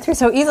 but it went through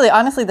so easily.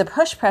 Honestly, the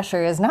push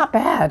pressure is not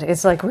bad.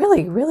 It's like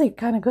really, really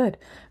kind of good.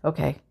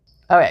 Okay.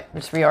 All right,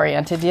 just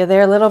reoriented you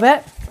there a little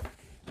bit.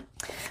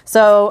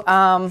 So,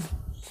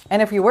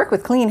 and if you work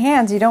with clean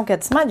hands, you don't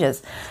get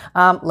smudges.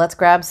 Let's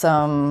grab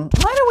some,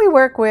 why don't we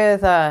work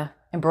with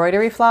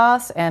embroidery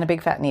floss and a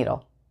big fat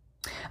needle.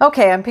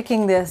 Okay, I'm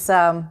picking this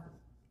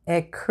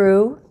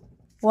ecru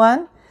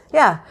one.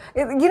 Yeah,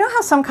 you know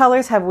how some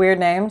colors have weird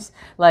names?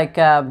 Like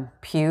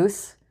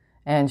puce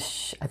and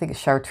I think it's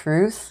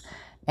chartreuse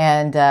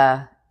and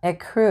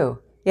ecru.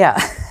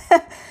 Yeah.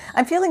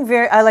 I'm feeling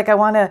very, I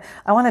want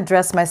to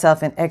dress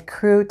myself in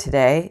ecru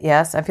today.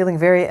 Yes, I'm feeling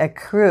very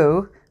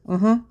ecru.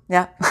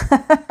 Yeah.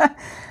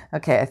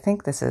 Okay, I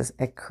think this is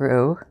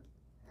ecru.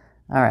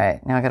 All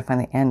right, now I got to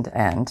find the end.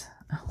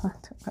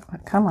 What?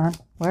 Come on,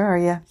 where are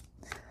you?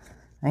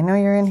 I know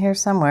you're in here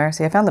somewhere.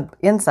 See, I found the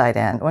inside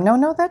end. Well,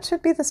 no, that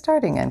should be the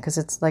starting end because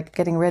it's like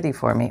getting ready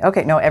for me.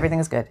 Okay, no, everything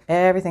is good.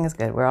 Everything is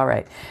good. We're all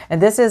right.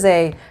 And this is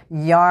a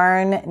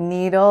yarn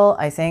needle,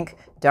 I think,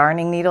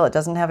 darning needle. It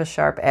doesn't have a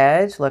sharp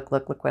edge. Look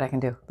what I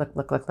can do.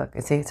 Look.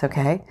 See, it's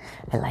okay.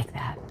 I like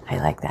that.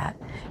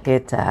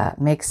 It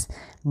makes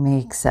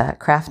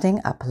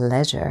crafting a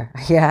pleasure.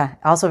 Yeah,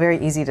 also very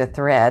easy to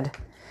thread.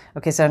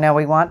 Okay, so now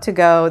we want to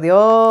go, the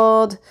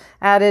old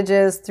adage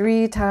is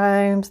 3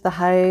 times the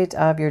height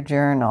of your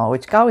journal,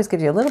 which always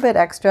gives you a little bit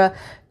extra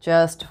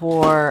just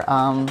for,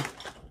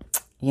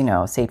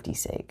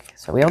 safety's sake.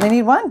 So we only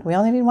need one.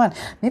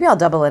 Maybe I'll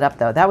double it up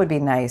though. That would be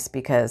nice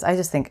because I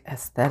just think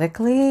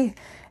aesthetically,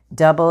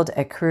 doubled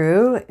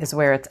ecru is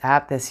where it's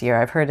at this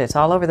year. I've heard it's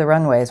all over the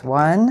runways.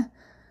 1,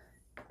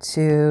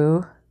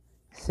 2,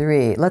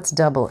 3. Let's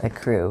double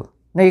ecru.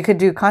 No, you could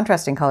do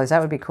contrasting colors.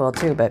 That would be cool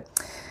too, but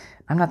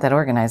I'm not that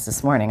organized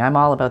this morning. I'm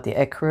all about the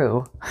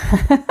ecru.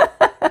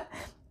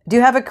 Do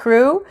you have a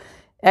crew?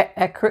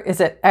 Is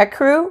it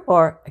ecru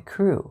or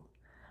ecru?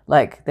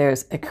 Like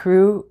there's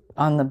ecru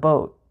on the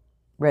boat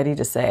ready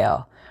to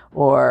sail,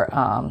 or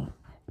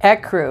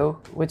ecru,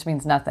 which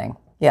means nothing.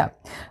 Yeah,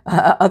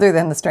 other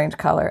than the strange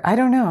color. I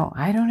don't know.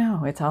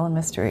 It's all a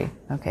mystery.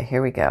 Okay,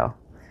 here we go.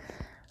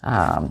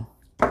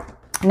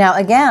 Now,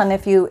 again,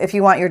 if you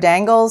want your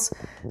dangles,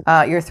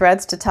 your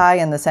threads to tie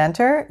in the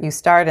center, you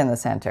start in the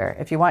center.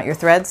 If you want your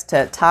threads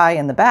to tie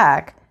in the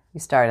back,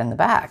 you start in the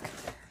back.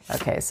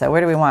 Okay, so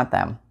where do we want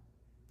them?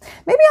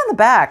 Maybe on the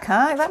back,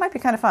 huh? That might be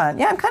kind of fun.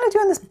 Yeah, I'm kind of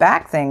doing this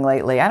back thing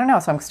lately. I don't know,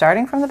 so I'm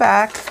starting from the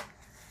back.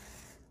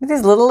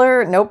 These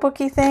littler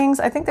notebooky things,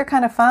 I think they're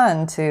kind of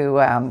fun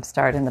to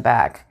start in the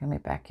back. Let me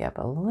back you up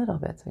a little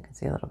bit so you can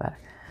see a little better.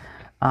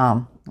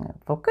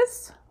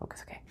 Focus,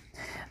 okay.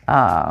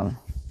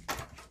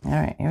 All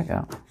right, here we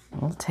go.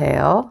 Little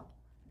tail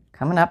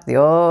coming up, the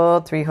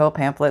old 3-hole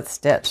pamphlet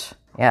stitch.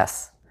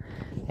 Yes,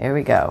 here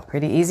we go.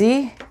 Pretty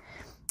easy.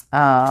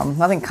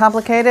 Nothing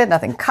complicated,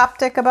 nothing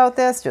Coptic about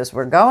this. Just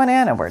we're going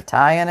in and we're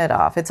tying it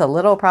off. It's a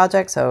little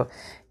project, so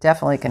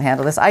definitely can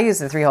handle this. I use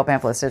the 3-hole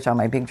pamphlet stitch on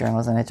my big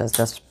journals and it does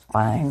just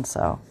fine.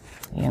 So,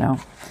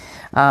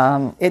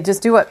 it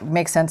just do what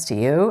makes sense to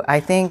you. I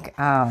think,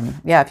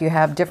 if you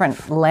have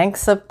different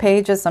lengths of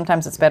pages,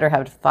 sometimes it's better to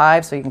have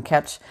 5 so you can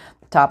catch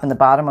top and the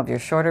bottom of your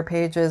shorter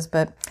pages.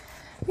 But,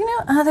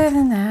 other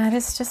than that,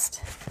 it's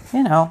just,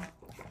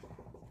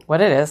 what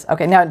it is.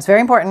 Okay, now it's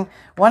very important.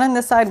 One on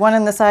this side, one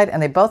on this side,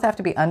 and they both have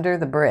to be under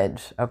the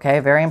bridge.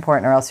 Okay, very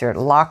important, or else your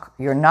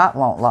knot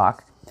won't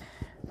lock.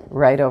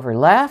 Right over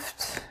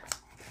left.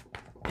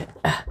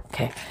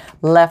 Okay,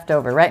 left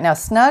over right. Now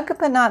snug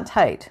but not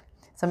tight.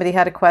 Somebody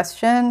had a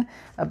question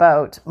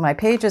about my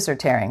pages are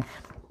tearing.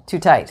 Too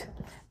tight.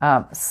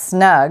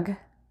 Snug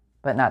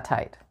but not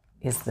tight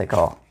is the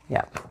goal.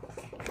 Yeah.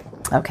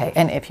 Okay,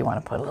 and if you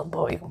want to put a little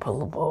bow, you can put a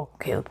little bow.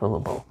 Okay, let's put a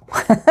little bow.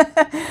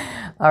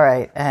 All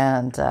right,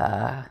 and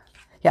yeah,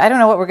 I don't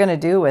know what we're going to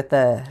do with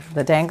the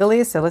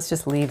danglies, so let's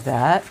just leave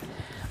that.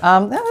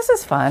 This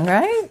is fun,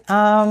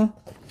 right?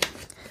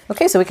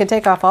 Okay, so we can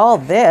take off all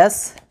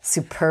this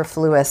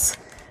superfluous,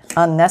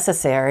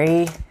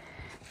 unnecessary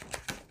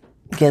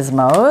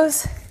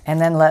gizmos, and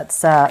then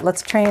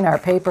let's train our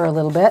paper a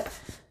little bit.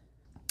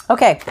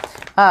 Okay,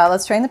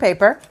 let's train the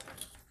paper.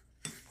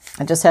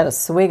 I just had a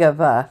swig of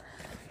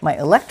my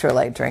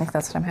electrolyte drink.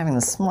 That's what I'm having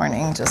this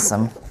morning. Just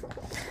some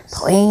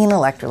plain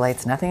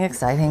electrolytes, nothing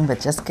exciting, but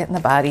just getting the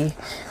body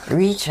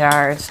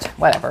recharged.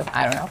 Whatever,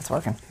 I don't know if it's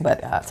working, but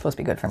it's supposed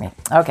to be good for me.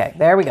 Okay,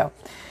 there we go.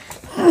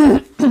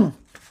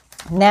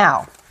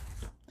 Now,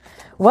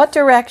 what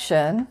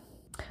direction?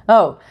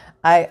 Oh,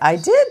 I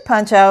did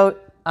punch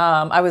out.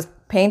 I was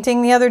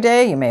painting the other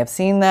day. You may have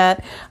seen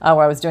that,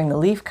 where I was doing the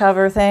leaf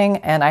cover thing,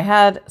 and I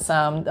had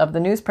some of the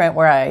newsprint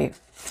where I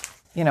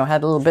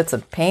had little bits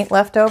of paint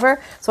left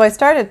over. So I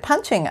started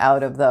punching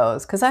out of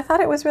those because I thought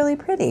it was really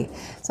pretty.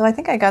 So I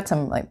think I got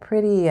some like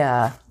pretty,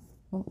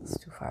 it's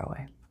too far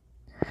away.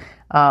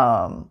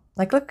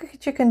 Like look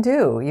what you can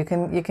do. You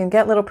can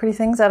get little pretty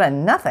things out of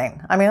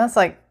nothing. I mean, that's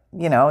like,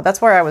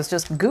 that's where I was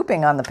just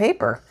gooping on the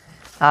paper.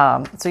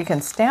 So you can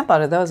stamp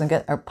out of those and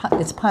get,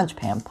 it's punch,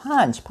 Pam,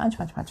 punch.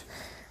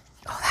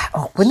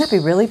 Oh, wouldn't that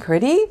be really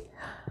pretty?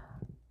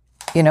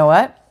 You know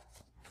what?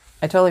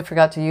 I totally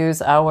forgot to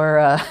use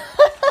our,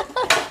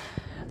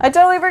 I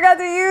totally forgot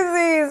to use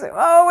these.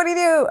 Oh, what do you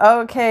do?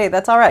 Okay,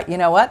 that's all right. You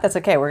know what? That's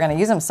okay. We're going to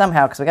use them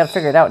somehow because we got to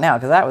figure it out now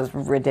because that was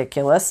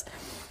ridiculous.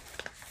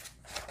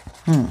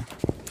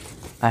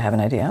 I have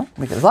an idea.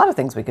 There's a lot of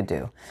things we could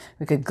do.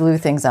 We could glue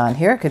things on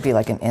here. It could be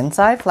like an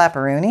inside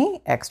flapperoonie,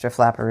 extra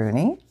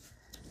flapperoonie.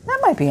 That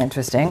might be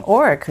interesting.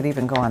 Or it could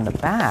even go on the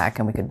back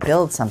and we could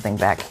build something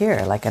back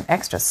here, like an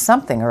extra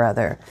something or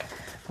other.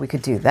 We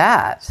could do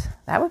that.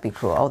 That would be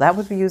cool. Oh, that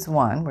would be use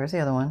one. Where's the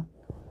other one?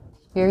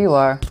 Here you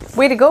are.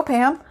 Way to go,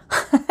 Pam.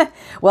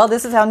 Well,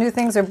 this is how new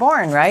things are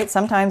born, right?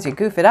 Sometimes you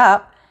goof it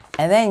up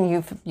and then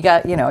you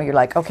got, you're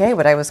like, okay,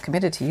 but I was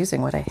committed to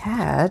using what I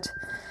had.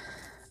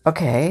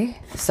 Okay,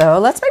 so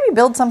let's maybe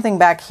build something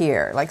back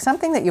here, like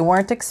something that you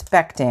weren't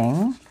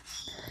expecting.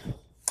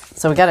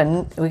 So we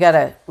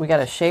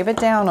gotta shave it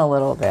down a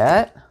little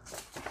bit.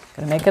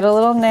 Gotta make it a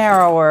little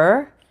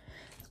narrower.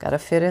 It's gotta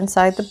fit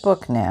inside the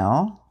book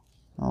now.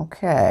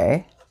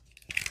 Okay.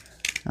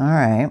 All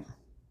right.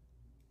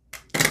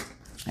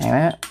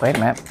 Wait a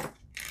minute.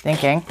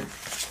 Thinking.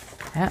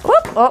 Yeah.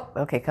 Whoop. Oh,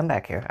 okay, come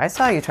back here. I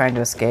saw you trying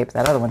to escape.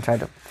 That other one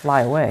tried to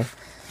fly away.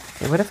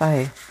 Okay, what if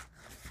I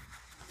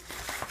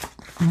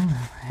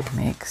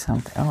make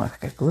something? Oh, I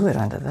could glue it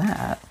onto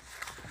that.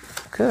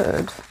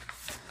 Could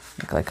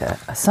make like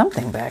a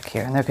something back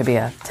here, and there could be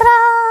a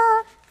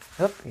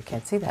ta-da! Oh, you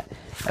can't see that.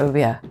 It would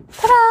be a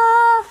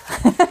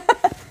ta-da!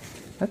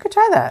 We could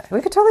try that.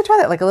 We could totally try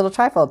that, like a little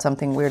trifold,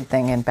 something weird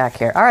thing in back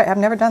here. All right, I've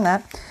never done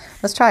that.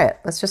 Let's try it.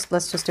 Let's just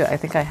do it. I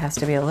think it has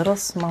to be a little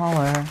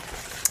smaller,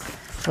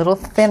 a little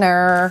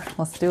thinner.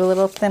 Let's do a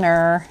little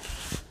thinner.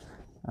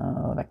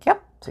 Back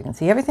up so you can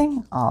see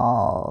everything.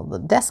 All the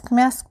desk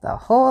mess, the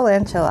whole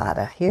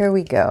enchilada. Here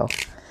we go.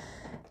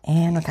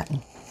 And we're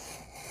cutting.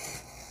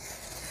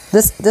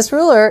 This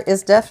ruler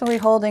is definitely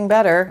holding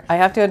better. I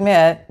have to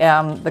admit,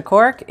 the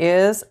cork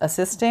is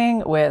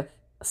assisting with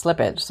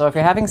slippage. So if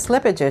you're having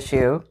slippage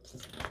issue,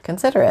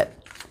 consider it.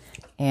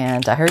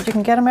 And I heard you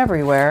can get them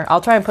everywhere. I'll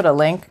try and put a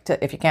link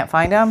to, if you can't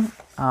find them,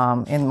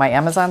 in my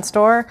Amazon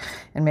store.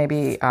 And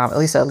maybe, at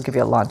least I'll give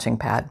you a launching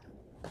pad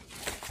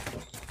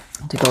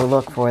to go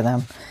look for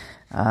them.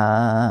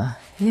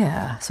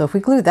 Yeah, so if we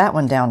glue that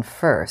one down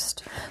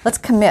first, let's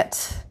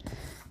commit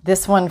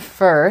this one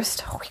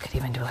first. Oh, we could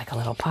even do like a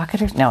little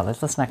pocket or, no,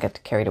 let's not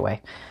get carried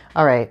away.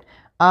 All right.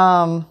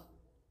 I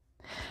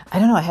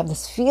don't know. I have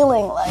this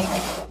feeling like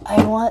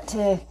I want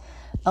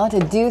to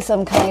do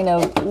some kind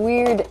of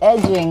weird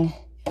edging.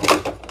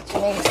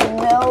 Makes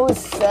no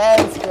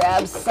sense.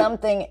 Grab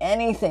something,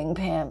 anything,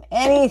 Pam,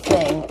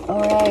 anything. All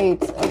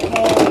right,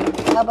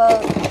 okay. How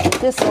about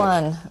this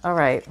one? All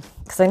right,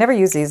 because I never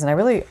use these, and I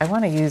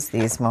want to use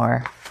these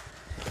more.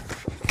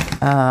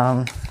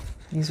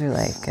 These are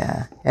like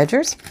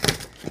edgers.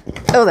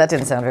 Oh, that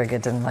didn't sound very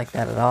good. Didn't like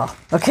that at all.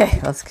 Okay,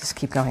 let's just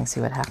keep going.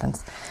 See what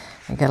happens.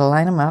 You got to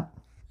line them up.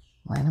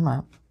 Line them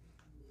up.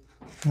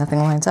 Nothing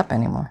lines up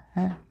anymore.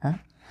 Huh?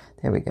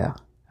 There we go.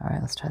 All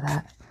right, let's try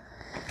that.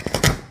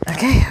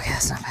 Okay,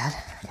 that's not bad.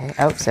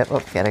 Okay,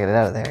 gotta get it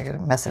out of there. I gotta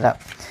mess it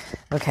up.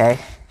 Okay,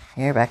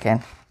 here, back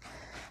in.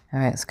 All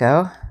right, let's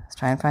go. Let's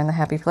try and find the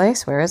happy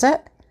place. Where is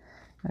it?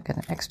 I've got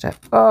an extra.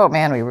 Oh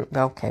man,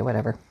 okay,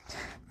 whatever.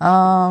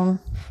 I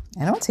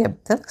don't see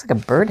that looks like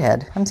a bird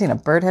head. I haven't seen a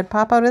bird head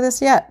pop out of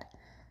this yet.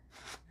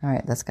 All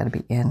right, that's got to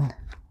be in.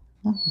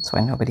 That's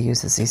why nobody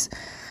uses these.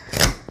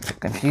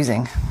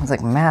 Confusing. It's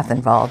like math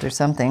involved or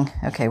something.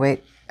 Okay,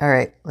 wait. All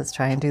right, let's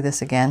try and do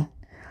this again.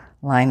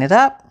 Line it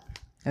up.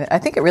 I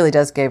think it really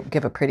does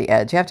give a pretty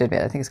edge. You have to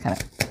admit, I think it's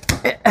kind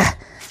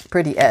of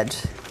pretty edge.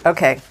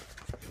 Okay.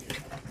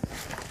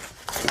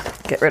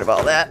 Get rid of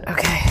all that.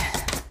 Okay.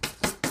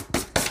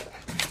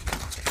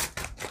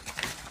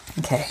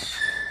 Okay.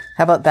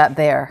 How about that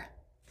there?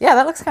 Yeah,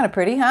 that looks kind of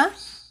pretty, huh?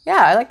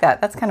 Yeah, I like that.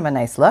 That's kind of a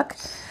nice look.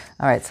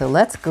 All right, so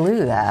let's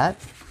glue that.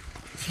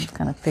 Just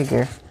kind of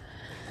figure.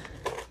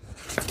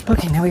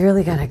 Okay, now we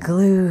really got to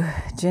glue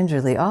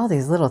gingerly all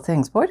these little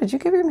things. Boy, did you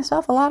give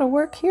yourself a lot of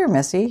work here,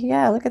 Missy.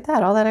 Yeah, look at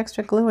that, all that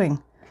extra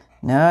gluing.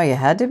 No, you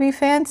had to be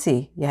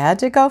fancy. You had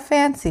to go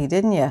fancy,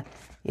 didn't you?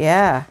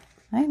 Yeah,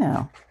 I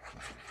know.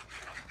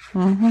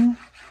 All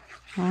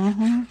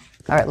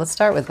right, let's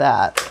start with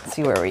that.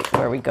 See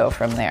where we go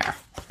from there.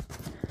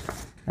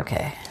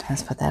 Okay,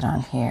 let's put that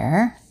on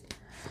here.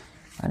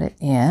 Put it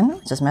in.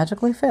 It just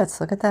magically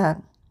fits. Look at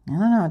that. I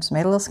don't know. It just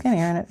made it a little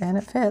skinnier and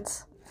it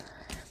fits.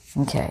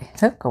 Okay,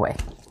 go away.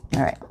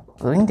 All right,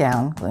 gluing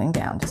down.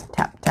 Just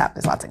tap, tap.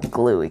 There's lots of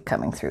glue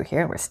coming through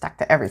here. We're stuck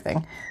to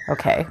everything.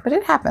 Okay, but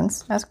it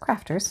happens as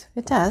crafters.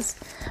 It does.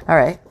 All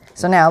right,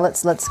 so now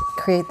let's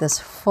create this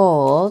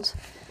fold.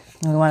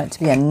 We want it to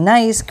be a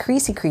nice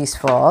creasy crease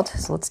fold.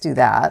 So let's do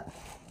that.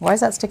 Why is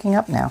that sticking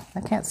up now?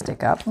 That can't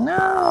stick up.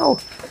 No,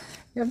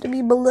 you have to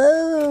be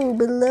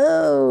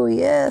below.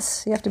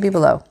 Yes, you have to be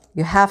below.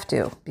 You have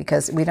to,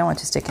 because we don't want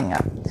you sticking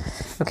up.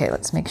 Okay,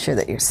 let's make sure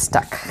that you're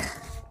stuck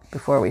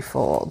before we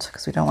fold,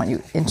 because we don't want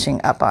you inching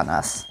up on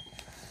us.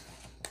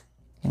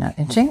 You're not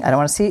inching? I don't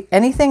want to see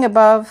anything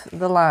above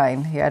the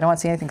line. Yeah, I don't want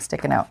to see anything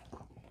sticking out.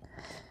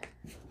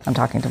 I'm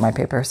talking to my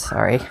papers,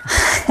 sorry.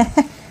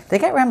 They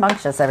get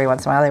rambunctious every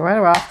once in a while. They run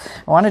off.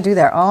 I want to do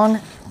their own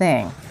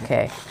thing.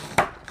 Okay.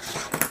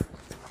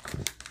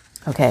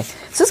 Okay,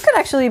 so this could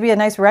actually be a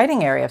nice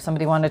writing area if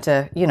somebody wanted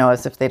to,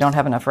 as if they don't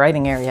have enough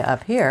writing area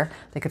up here,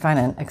 they could find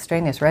an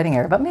extraneous writing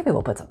area, but maybe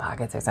we'll put some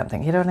pockets or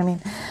something, you know what I mean?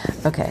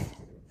 Okay,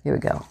 here we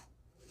go.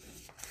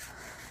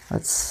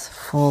 Let's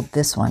fold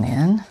this one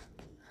in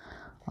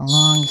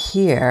along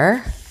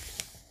here.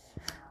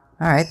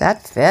 All right,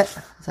 that fit.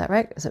 Is that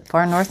right? Is it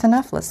far north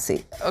enough? Let's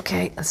see.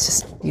 Okay, let's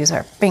just use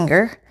our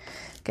finger,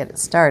 get it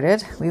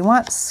started. We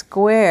want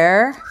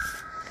square.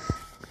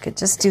 We could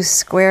just do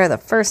square the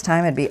first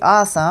time. It'd be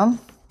awesome.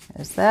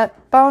 There's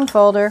that bone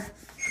folder.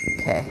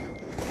 Okay.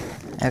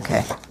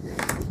 Okay.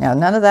 Now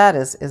none of that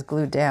is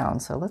glued down,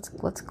 so let's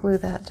glue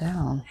that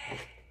down.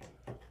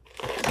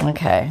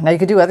 Okay. Now you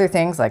could do other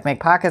things like make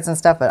pockets and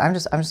stuff, but I'm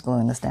just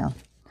gluing this down.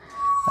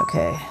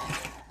 Okay.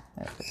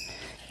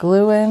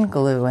 Gluing.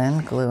 But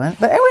anyway,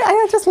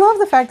 I just love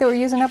the fact that we're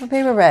using up a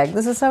paper bag.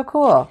 This is so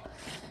cool.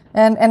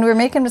 And we're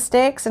making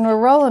mistakes and we're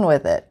rolling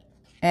with it.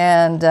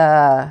 And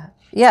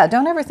yeah,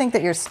 don't ever think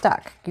that you're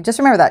stuck. You just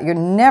remember that. You're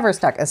never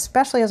stuck,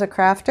 especially as a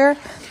crafter.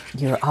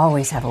 You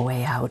always have a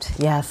way out.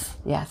 Yes.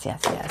 Yeah,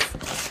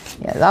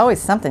 there's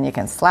always something you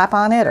can slap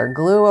on it or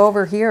glue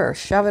over here or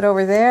shove it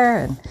over there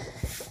and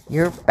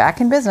you're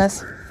back in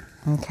business.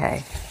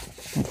 Okay,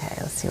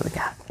 let's see what we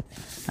got.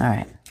 All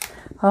right.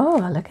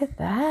 Oh, look at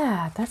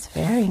that. That's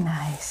very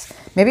nice.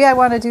 Maybe I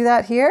want to do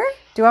that here.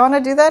 Do I want to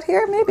do that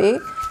here? Maybe.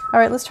 All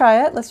right, let's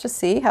try it. Let's just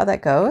see how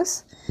that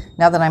goes.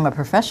 Now that I'm a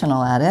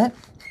professional at it.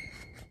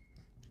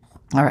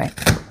 All right.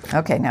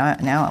 Okay, now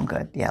I'm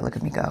good. Yeah, look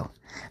at me go.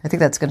 I think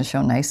that's going to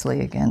show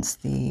nicely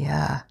against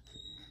the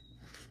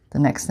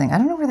next thing. I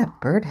don't know where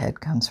that bird head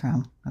comes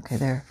from. Okay,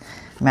 they're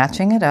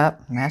matching it up,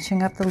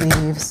 matching up the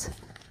leaves.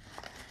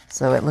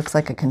 So it looks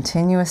like a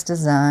continuous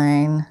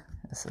design.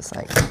 This is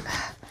like,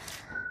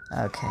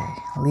 okay,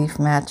 leaf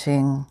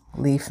matching.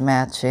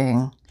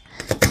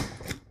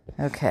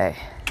 Okay,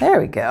 there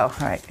we go.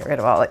 All right, get rid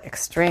of all the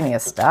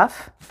extraneous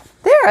stuff.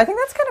 There, I think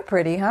that's kind of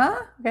pretty,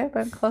 huh? Okay,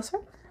 but closer.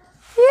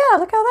 Yeah,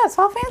 look how that's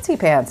all fancy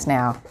pants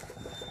now.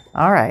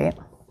 All right,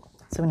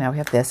 so now we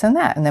have this and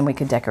that, and then we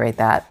could decorate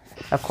that,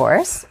 of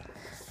course.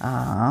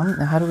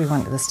 Now how do we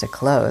want this to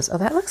close? Oh,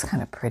 that looks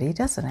kind of pretty,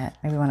 doesn't it?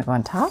 Maybe we want to go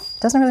on top?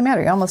 Doesn't really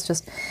matter. You almost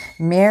just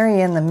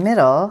marry in the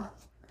middle.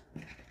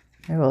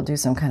 Maybe we'll do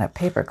some kind of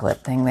paper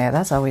clip thing there.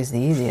 That's always the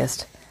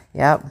easiest.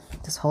 Yep,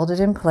 just hold it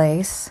in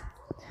place.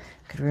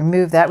 Could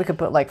remove that. We could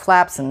put like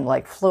flaps and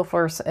like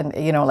floofers and,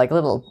 like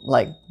little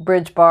like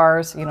bridge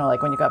bars,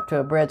 like when you go up to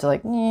a bridge,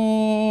 like,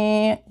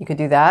 you could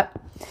do that.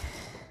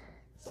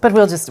 But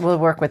we'll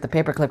work with the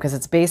paper clip because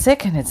it's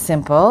basic and it's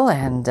simple.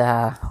 And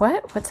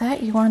what's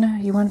that? You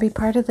wanna be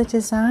part of the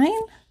design?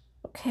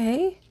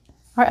 Okay.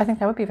 All right, I think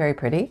that would be very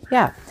pretty.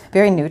 Yeah,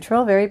 very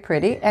neutral, very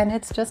pretty, and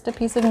it's just a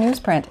piece of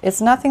newsprint. It's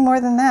nothing more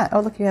than that.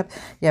 Oh, look, but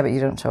you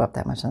don't show up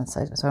that much on the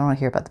side, so I don't want to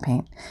hear about the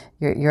paint.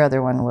 Your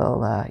other one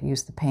will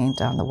use the paint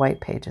on the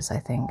white pages, I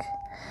think.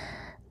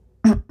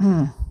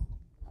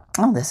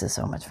 Oh, this is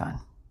so much fun.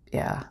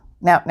 Yeah,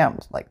 Now I'm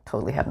like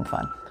totally having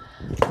fun.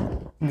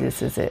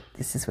 This is it.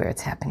 This is where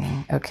it's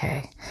happening.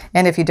 Okay.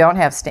 And if you don't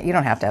have, you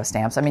don't have to have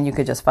stamps. I mean, you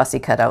could just fussy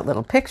cut out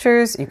little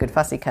pictures. You could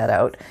fussy cut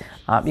out,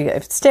 you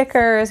have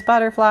stickers,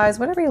 butterflies,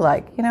 whatever you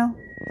like, you know.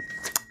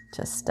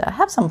 Just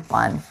have some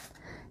fun.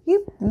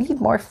 You need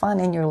more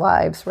fun in your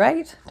lives,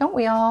 right? Don't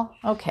we all?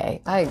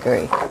 Okay, I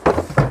agree.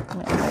 I'm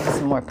gonna make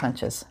some more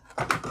punches.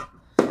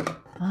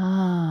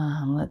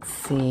 Let's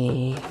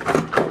see.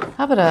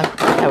 How about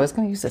I was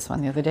going to use this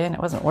one the other day and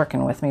it wasn't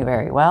working with me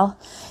very well.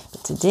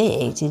 But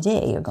today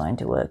you're going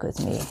to work with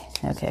me.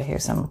 Okay,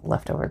 here's some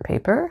leftover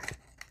paper.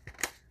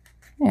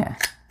 Yeah.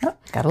 Oh,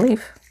 got a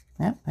leaf.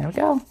 Yep, there we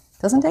go.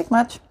 Doesn't take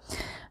much.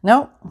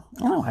 Nope.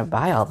 I don't want to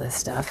buy all this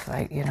stuff,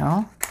 you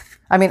know.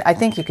 I mean, I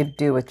think you could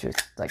do with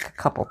just like a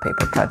couple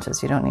paper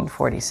punches. You don't need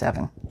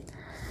 47.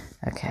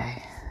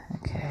 Okay.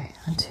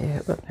 1,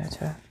 2, like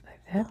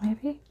that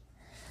maybe.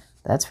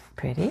 That's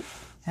pretty.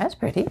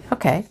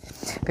 Okay.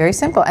 Very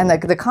simple. And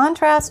the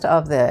contrast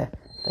of the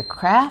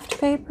craft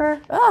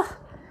paper.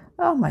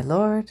 Oh my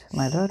Lord.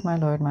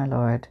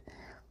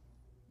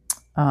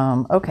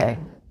 Okay.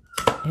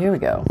 Here we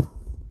go.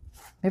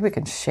 Maybe we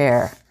can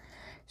share.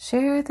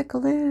 Share the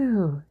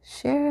glue.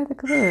 Yeah.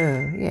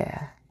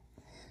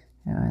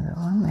 The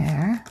one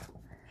there.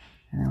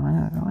 And then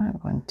one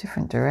going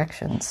different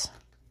directions.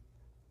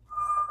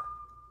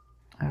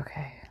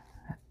 Okay.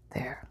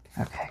 There.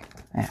 Okay.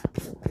 Yeah.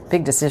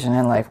 Big decision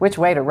in life. Which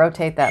way to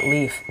rotate that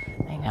leaf?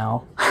 I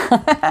know.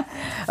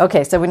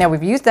 Okay, so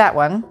we've used that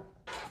one.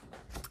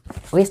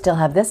 We still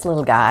have this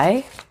little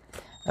guy.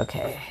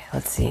 Okay,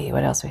 let's see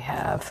what else we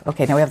have.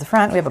 Okay, now we have the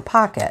front. We have a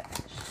pocket.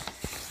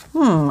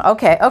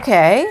 Okay.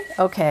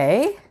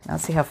 Now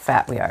let's see how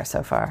fat we are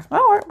so far.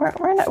 Oh,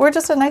 we're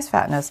just a nice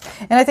fatness.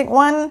 And I think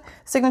one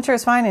signature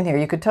is fine in here.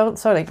 You could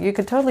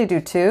totally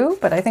do 2,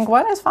 but I think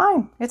 1 is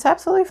fine. It's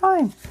absolutely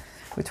fine.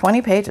 With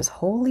 20 pages.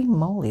 Holy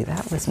moly,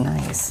 that was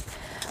nice.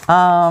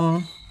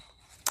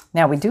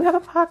 Now we do have a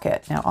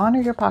pocket. Now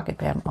honor your pocket,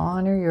 Pam.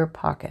 Honor your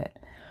pocket.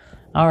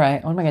 All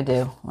right, what am I going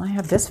to do? Well, I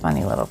have this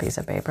funny little piece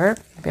of paper.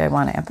 Maybe I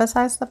want to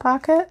emphasize the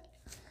pocket.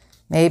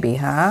 Maybe,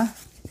 huh?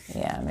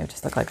 Yeah, maybe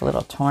just look like a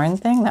little torn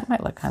thing. That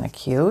might look kind of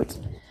cute.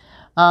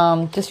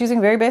 Just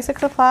using very basic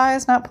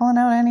supplies, not pulling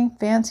out any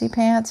fancy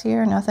pants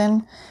here,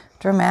 nothing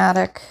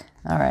dramatic.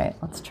 All right,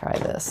 let's try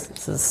this.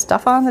 This is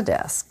stuff on the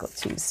desk.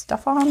 Let's use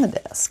stuff on the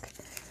desk.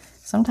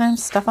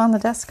 Sometimes stuff on the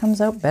desk comes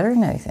out better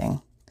than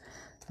anything.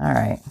 All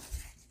right,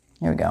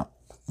 here we go.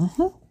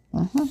 All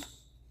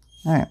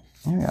right,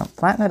 here we go.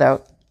 Flatten it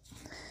out.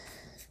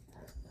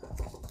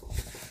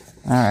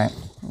 All right,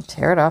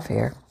 tear it off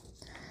here.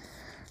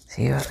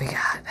 See what we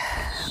got.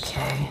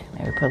 Okay,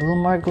 maybe put a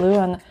little more glue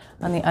on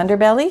the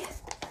underbelly.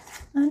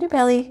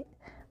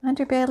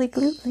 Underbelly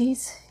glue,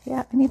 please.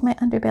 Yeah, I need my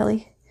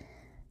underbelly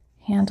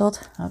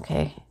handled.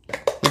 Okay,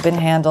 you've been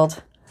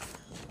handled.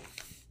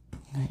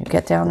 You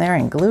get down there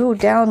and glue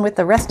down with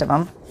the rest of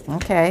them.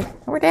 Okay,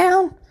 we're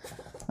down.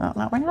 Oh,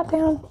 no, we're not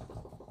down.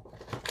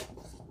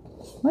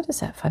 What is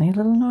that funny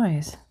little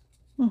noise?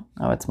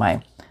 Oh, it's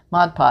my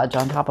Mod Podge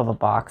on top of a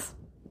box.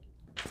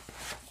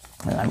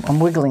 I'm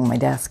wiggling my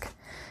desk.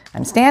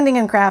 I'm standing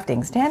and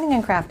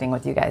crafting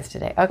with you guys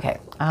today. Okay.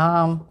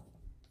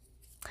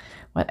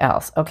 What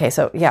else? Okay,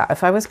 so yeah,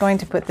 if I was going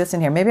to put this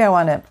in here, maybe I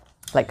want to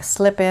like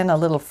slip in a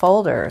little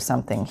folder or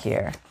something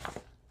here.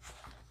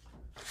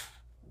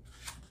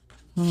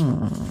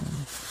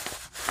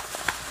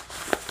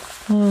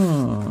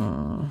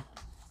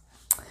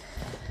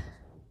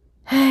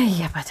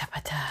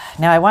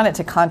 Now I want it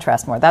to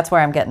contrast more. That's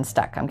where I'm getting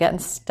stuck. I'm getting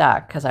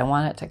stuck because I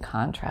want it to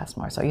contrast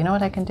more. So you know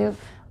what I can do?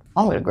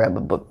 I'm going to grab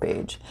a book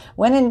page.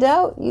 When in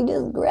doubt, you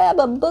just grab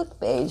a book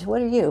page.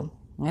 What are you?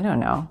 I don't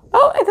know.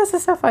 Oh, this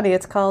is so funny.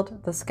 It's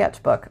called the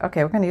sketchbook.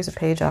 Okay, we're going to use a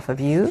page off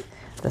of you.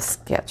 The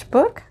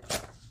sketchbook.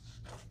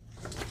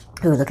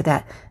 Ooh, look at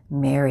that.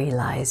 Mary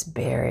lies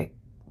buried.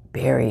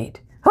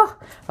 Oh,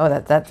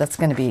 that's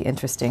going to be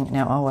interesting.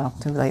 Now, oh well,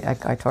 too late.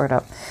 I tore it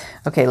up.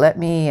 Okay, let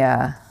me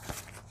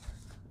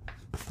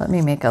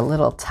make a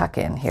little tuck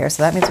in here.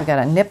 So that means we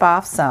got to nip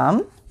off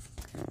some,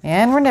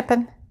 and we're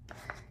nipping.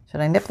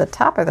 Should I nip the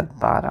top or the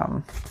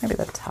bottom? Maybe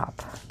the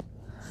top.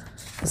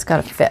 It's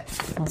got to fit.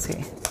 Let's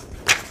see.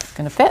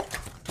 Gonna fit?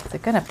 Is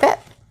it gonna fit?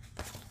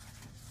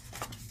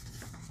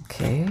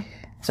 Okay.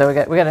 So we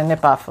got to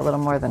nip off a little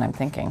more than I'm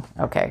thinking.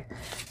 Okay.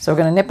 So we're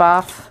gonna nip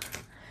off,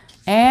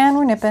 and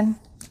we're nipping,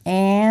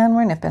 and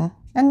we're nipping,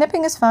 and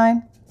nipping is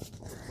fine.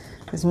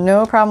 There's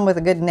no problem with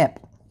a good nip.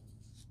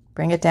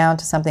 Bring it down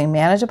to something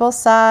manageable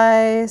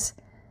size.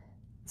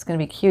 It's gonna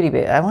be cutie,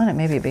 but I want it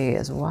maybe be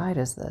as wide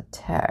as the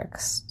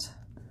text.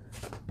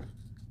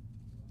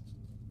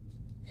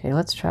 Okay,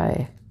 let's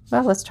try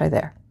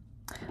there.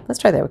 Let's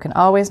try there. We can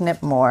always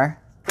nip more.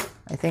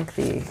 I think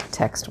the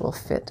text will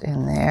fit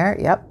in there.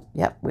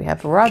 Yep. We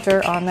have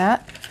Roger on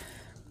that.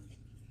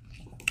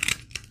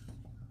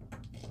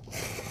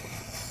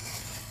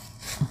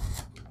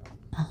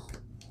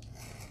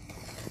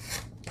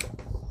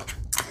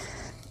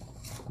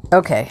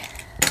 Okay,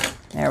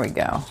 there we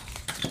go.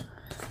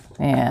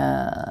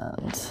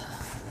 And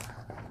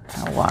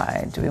how wide?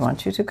 side do we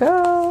want you to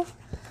go?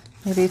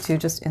 Maybe to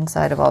just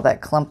inside of all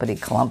that clumpity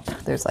clump.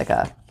 There's like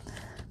a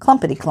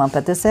clumpity clump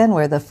at this end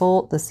where the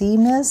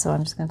seam is. So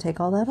I'm just going to take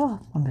all that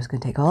off. I'm just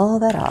going to take all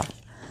that off.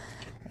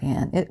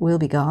 And it will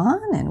be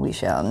gone, and we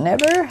shall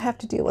never have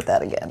to deal with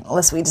that again.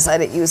 Unless we decide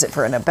to use it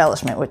for an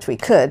embellishment, which we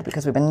could,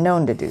 because we've been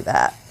known to do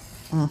that.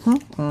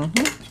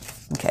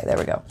 Okay, there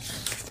we go.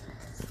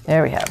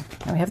 There we have.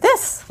 And we have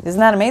this. Isn't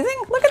that amazing?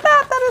 Look at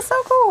that. That is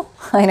so cool.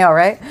 I know,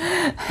 right?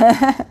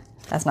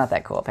 That's not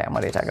that cool, Pam.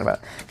 What are you talking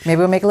about? Maybe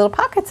we'll make little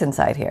pockets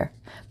inside here.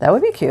 That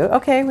would be cute.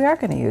 Okay, we are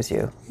going to use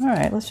you. All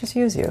right, let's just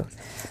use you.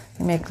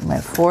 You make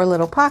my 4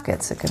 little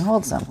pockets that can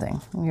hold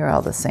something. You're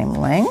all the same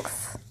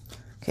length.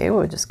 Okay,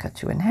 we'll just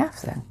cut you in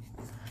half then.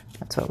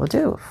 That's what we'll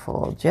do.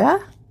 Fold ya,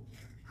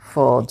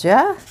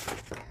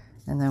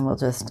 and then we'll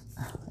just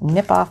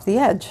nip off the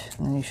edge.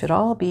 And then you should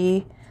all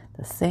be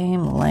the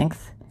same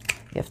length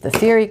if the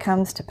theory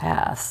comes to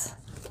pass.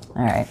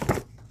 All right.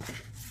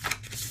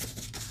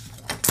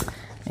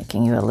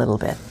 Making you a little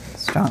bit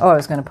strong. Oh, I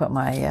was going to put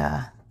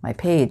my my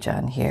page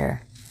on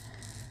here.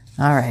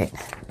 All right.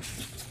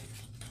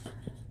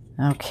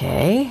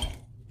 Okay.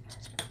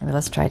 Maybe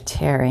let's try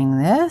tearing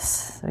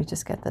this. So we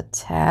just get the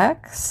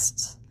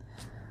text.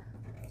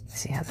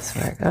 See how this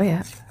works. Oh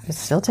yeah, it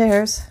still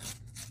tears.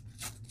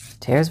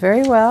 Tears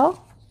very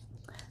well.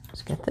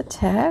 Just get the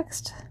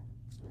text.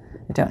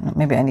 I don't know.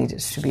 Maybe I need it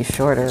to be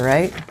shorter,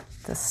 right?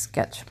 The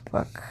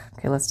sketchbook.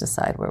 Okay, let's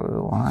decide where we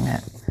want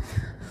it.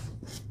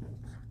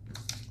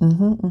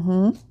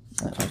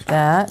 Like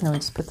that. And then we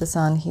just put this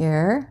on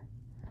here.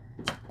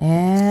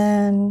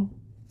 And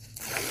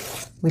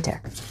we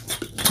tear.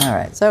 All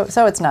right, so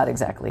it's not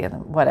exactly,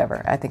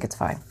 whatever. I think it's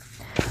fine.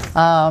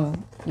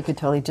 You could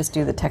totally just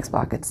do the text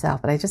block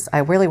itself, but I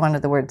really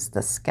wanted the words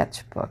the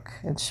sketchbook.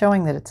 It's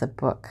showing that it's a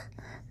book.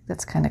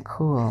 That's kind of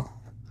cool.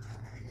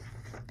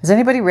 Has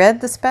anybody read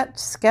the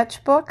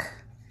sketchbook?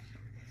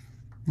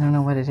 I don't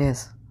know what it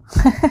is.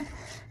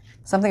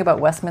 Something about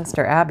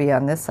Westminster Abbey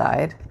on this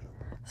side.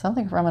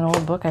 Something from an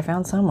old book I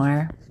found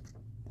somewhere.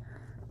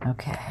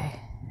 Okay,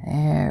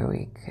 there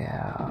we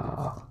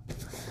go.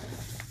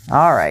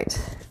 All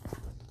right.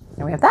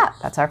 And we have that.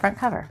 That's our front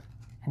cover.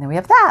 And then we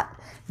have that.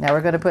 Now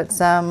we're going to put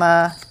some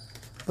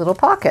little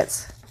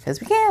pockets because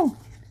we can.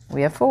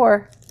 We have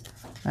 4.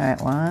 All right,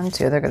 1,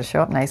 2. They're going to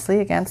show up nicely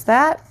against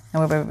that.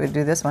 And we're going to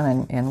do this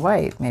one in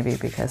white, maybe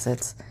because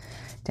it's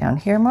down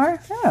here more.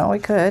 I don't know. We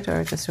could,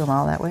 or just do them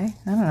all that way.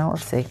 I don't know.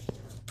 Let's see.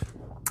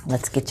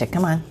 Let's get you.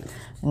 Come on.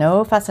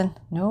 No fussing.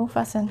 No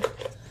fussing.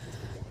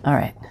 All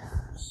right.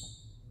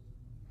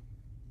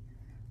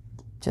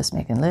 Just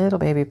making little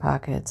baby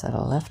pockets out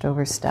of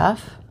leftover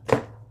stuff.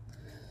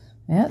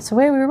 Yeah, it's the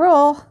way we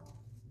roll.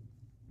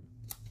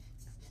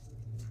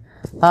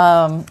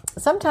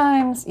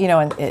 Sometimes,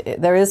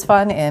 there is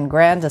fun in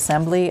grand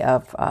assembly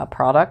of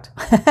product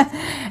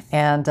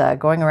and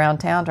going around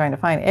town trying to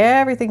find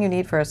everything you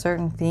need for a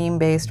certain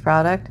theme-based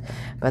product.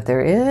 But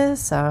there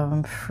is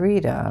some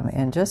freedom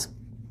in just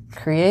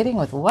creating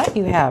with what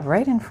you have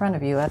right in front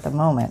of you at the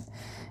moment.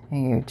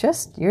 And you're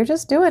just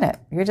doing it.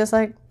 You're just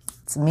like,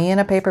 it's me in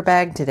a paper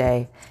bag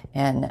today.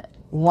 And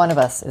one of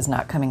us is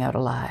not coming out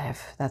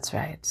alive. That's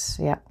right.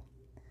 Yeah.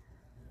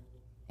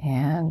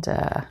 And,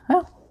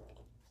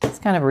 it's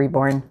kind of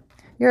reborn.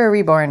 You're a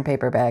reborn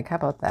paper bag. How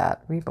about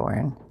that?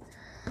 Reborn.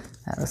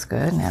 That was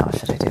good. Now,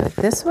 should I do it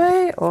this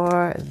way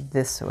or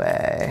this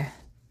way?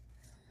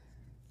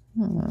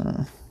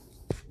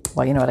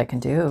 Well, you know what I can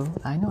do?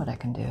 I know what I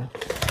can do.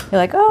 You're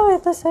like,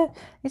 oh,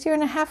 you're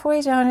in a halfway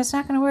zone. It's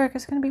not going to work.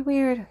 It's going to be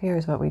weird.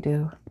 Here's what we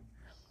do.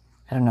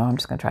 I don't know. I'm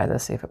just going to try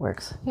this, see if it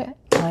works. Yeah,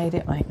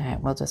 it might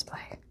not. We'll just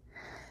play.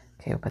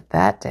 Okay, we'll put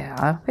that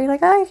down. But you're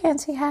like, oh, you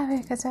can't see half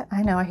it.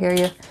 I know, I hear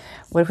you.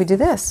 What if we do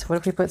this? What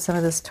if we put some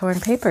of this torn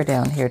paper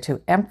down here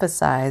to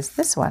emphasize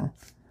this one?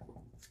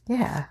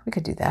 Yeah, we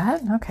could do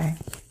that. Okay.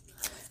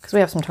 Because we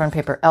have some torn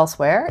paper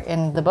elsewhere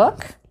in the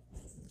book.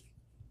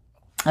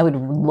 I would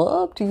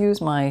love to use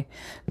my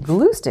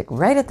glue stick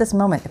right at this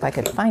moment if I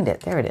could find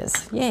it. There it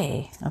is.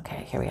 Yay.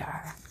 Okay, here we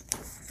are.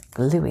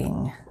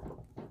 Gluing.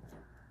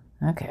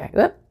 Okay.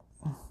 Whoop.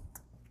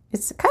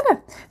 It's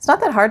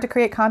not that hard to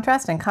create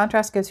contrast, and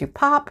contrast gives you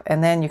pop,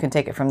 and then you can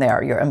take it from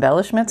there. Your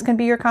embellishments can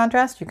be your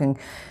contrast. You can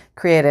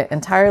create an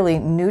entirely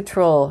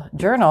neutral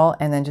journal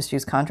and then just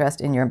use contrast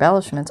in your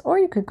embellishments, or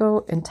you could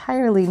go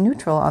entirely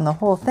neutral on the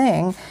whole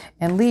thing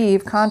and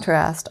leave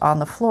contrast on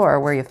the floor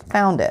where you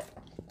found it.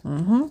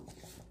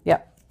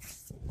 Yep.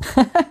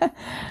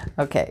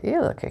 Okay,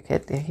 you look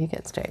good. You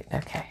get straight.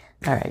 Okay.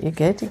 All right, you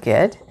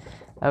good.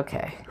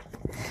 Okay.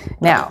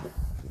 Now,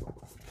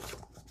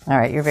 all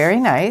right, you're very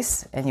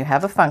nice, and you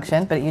have a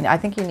function, but I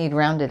think you need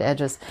rounded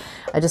edges.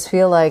 I just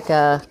feel like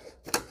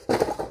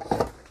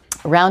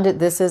rounded,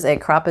 this is a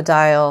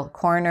crocodile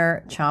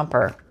corner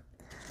chomper,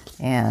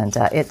 and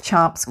it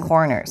chomps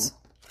corners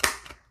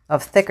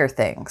of thicker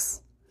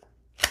things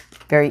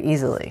very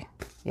easily.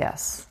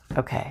 Yes,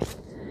 okay.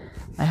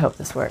 I hope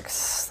this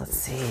works. Let's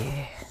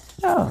see.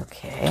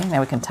 Okay,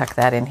 now we can tuck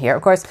that in here.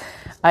 Of course,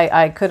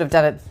 I could have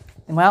done it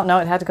Well, no,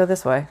 it had to go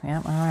this way.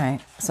 Yeah, all right.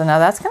 So now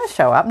that's going to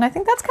show up, and I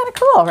think that's kind of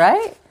cool,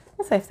 right?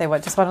 If they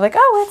just want to like,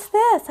 oh, what's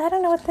this? I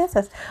don't know what this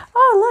is.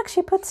 Oh, look,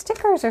 she put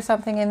stickers or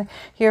something in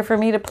here for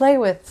me to play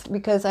with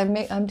because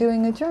I'm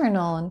doing a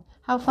journal, and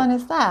how fun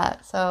is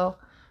that? So,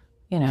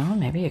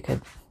 maybe you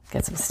could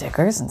get some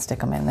stickers and stick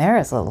them in there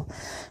as a little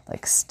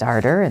like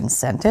starter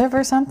incentive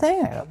or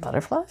something.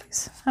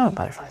 Butterflies. Oh,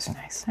 butterflies are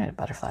nice.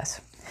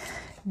 Butterflies.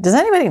 Does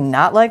anybody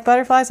not like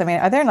butterflies? I mean,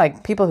 are there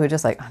like people who are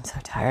just like, I'm so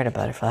tired of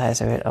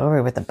butterflies, or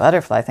over with the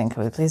butterfly thing?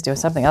 Could we please do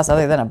something else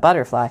other than a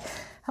butterfly?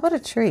 How about a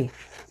tree?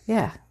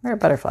 Yeah, where are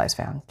butterflies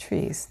found?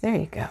 Trees. There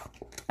you go.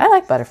 I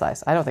like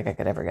butterflies. I don't think I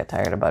could ever get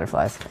tired of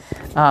butterflies.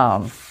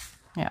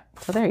 Yeah,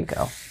 so there you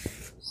go.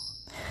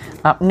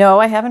 No,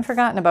 I haven't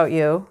forgotten about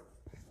you.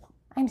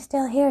 I'm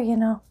still here,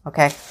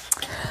 Okay.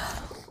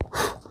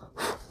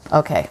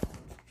 Okay.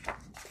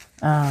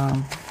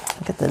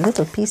 Look at the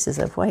little pieces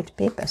of white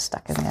paper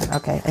stuck in there.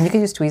 Okay, and you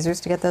can use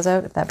tweezers to get those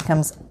out if that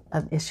becomes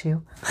an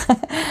issue.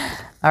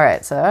 All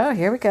right, so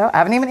here we go. I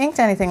haven't even inked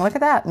anything. Look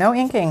at that. No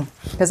inking.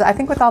 Because I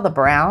think with all the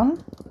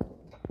brown,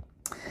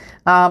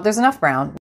 there's enough brown.